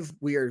Live,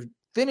 we are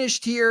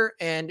finished here,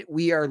 and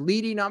we are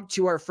leading up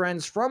to our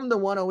friends from the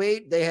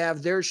 108. They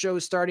have their show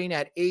starting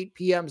at 8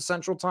 p.m.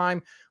 Central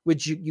Time,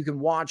 which you can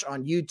watch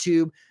on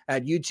YouTube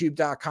at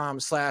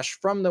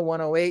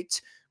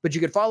youtube.com/fromthe108. But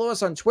you can follow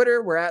us on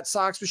Twitter. We're at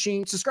Sox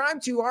Machine.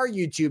 Subscribe to our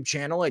YouTube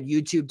channel at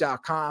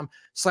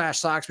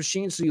youtube.com/Sox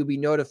Machine so you'll be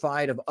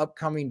notified of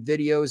upcoming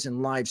videos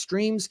and live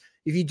streams.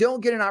 If you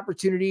don't get an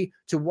opportunity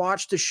to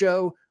watch the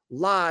show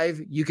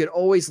live, you can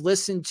always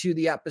listen to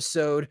the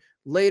episode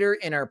later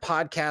in our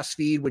podcast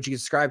feed, which you can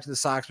subscribe to the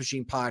Sox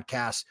Machine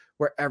podcast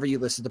wherever you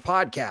listen to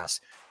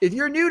podcasts. If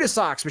you're new to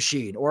Sox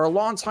Machine or a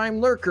longtime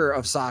lurker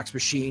of Sox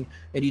Machine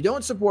and you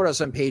don't support us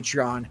on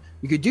Patreon,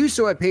 you could do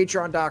so at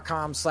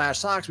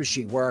patreon.com/Sox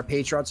Machine, where our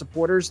Patreon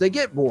supporters, they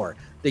get more.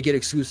 They get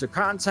exclusive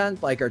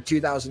content like our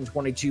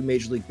 2022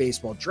 Major League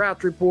Baseball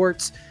draft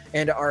reports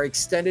and our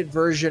extended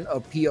version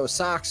of PO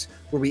Sox,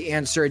 where we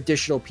answer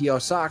additional PO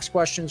Sox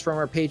questions from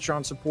our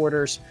Patreon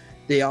supporters.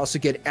 They also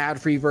get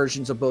ad-free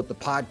versions of both the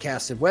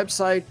podcast and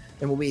website.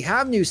 And when we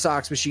have new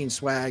Sox Machine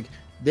swag,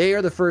 they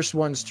are the first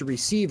ones to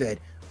receive it.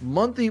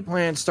 Monthly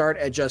plans start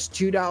at just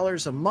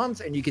 $2 a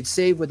month, and you can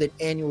save with an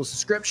annual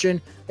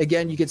subscription.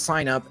 Again, you can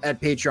sign up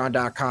at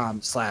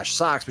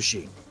patreon.com/Sox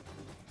Machine.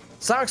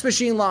 Sox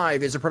Machine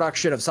Live is a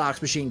production of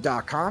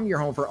SoxMachine.com, your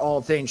home for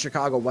all things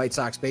Chicago White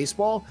Sox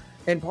baseball,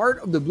 and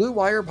part of the Blue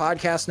Wire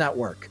Podcast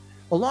Network.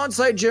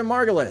 Alongside Jim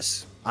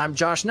Margulis, I'm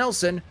Josh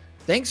Nelson.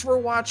 Thanks for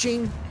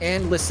watching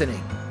and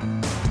listening.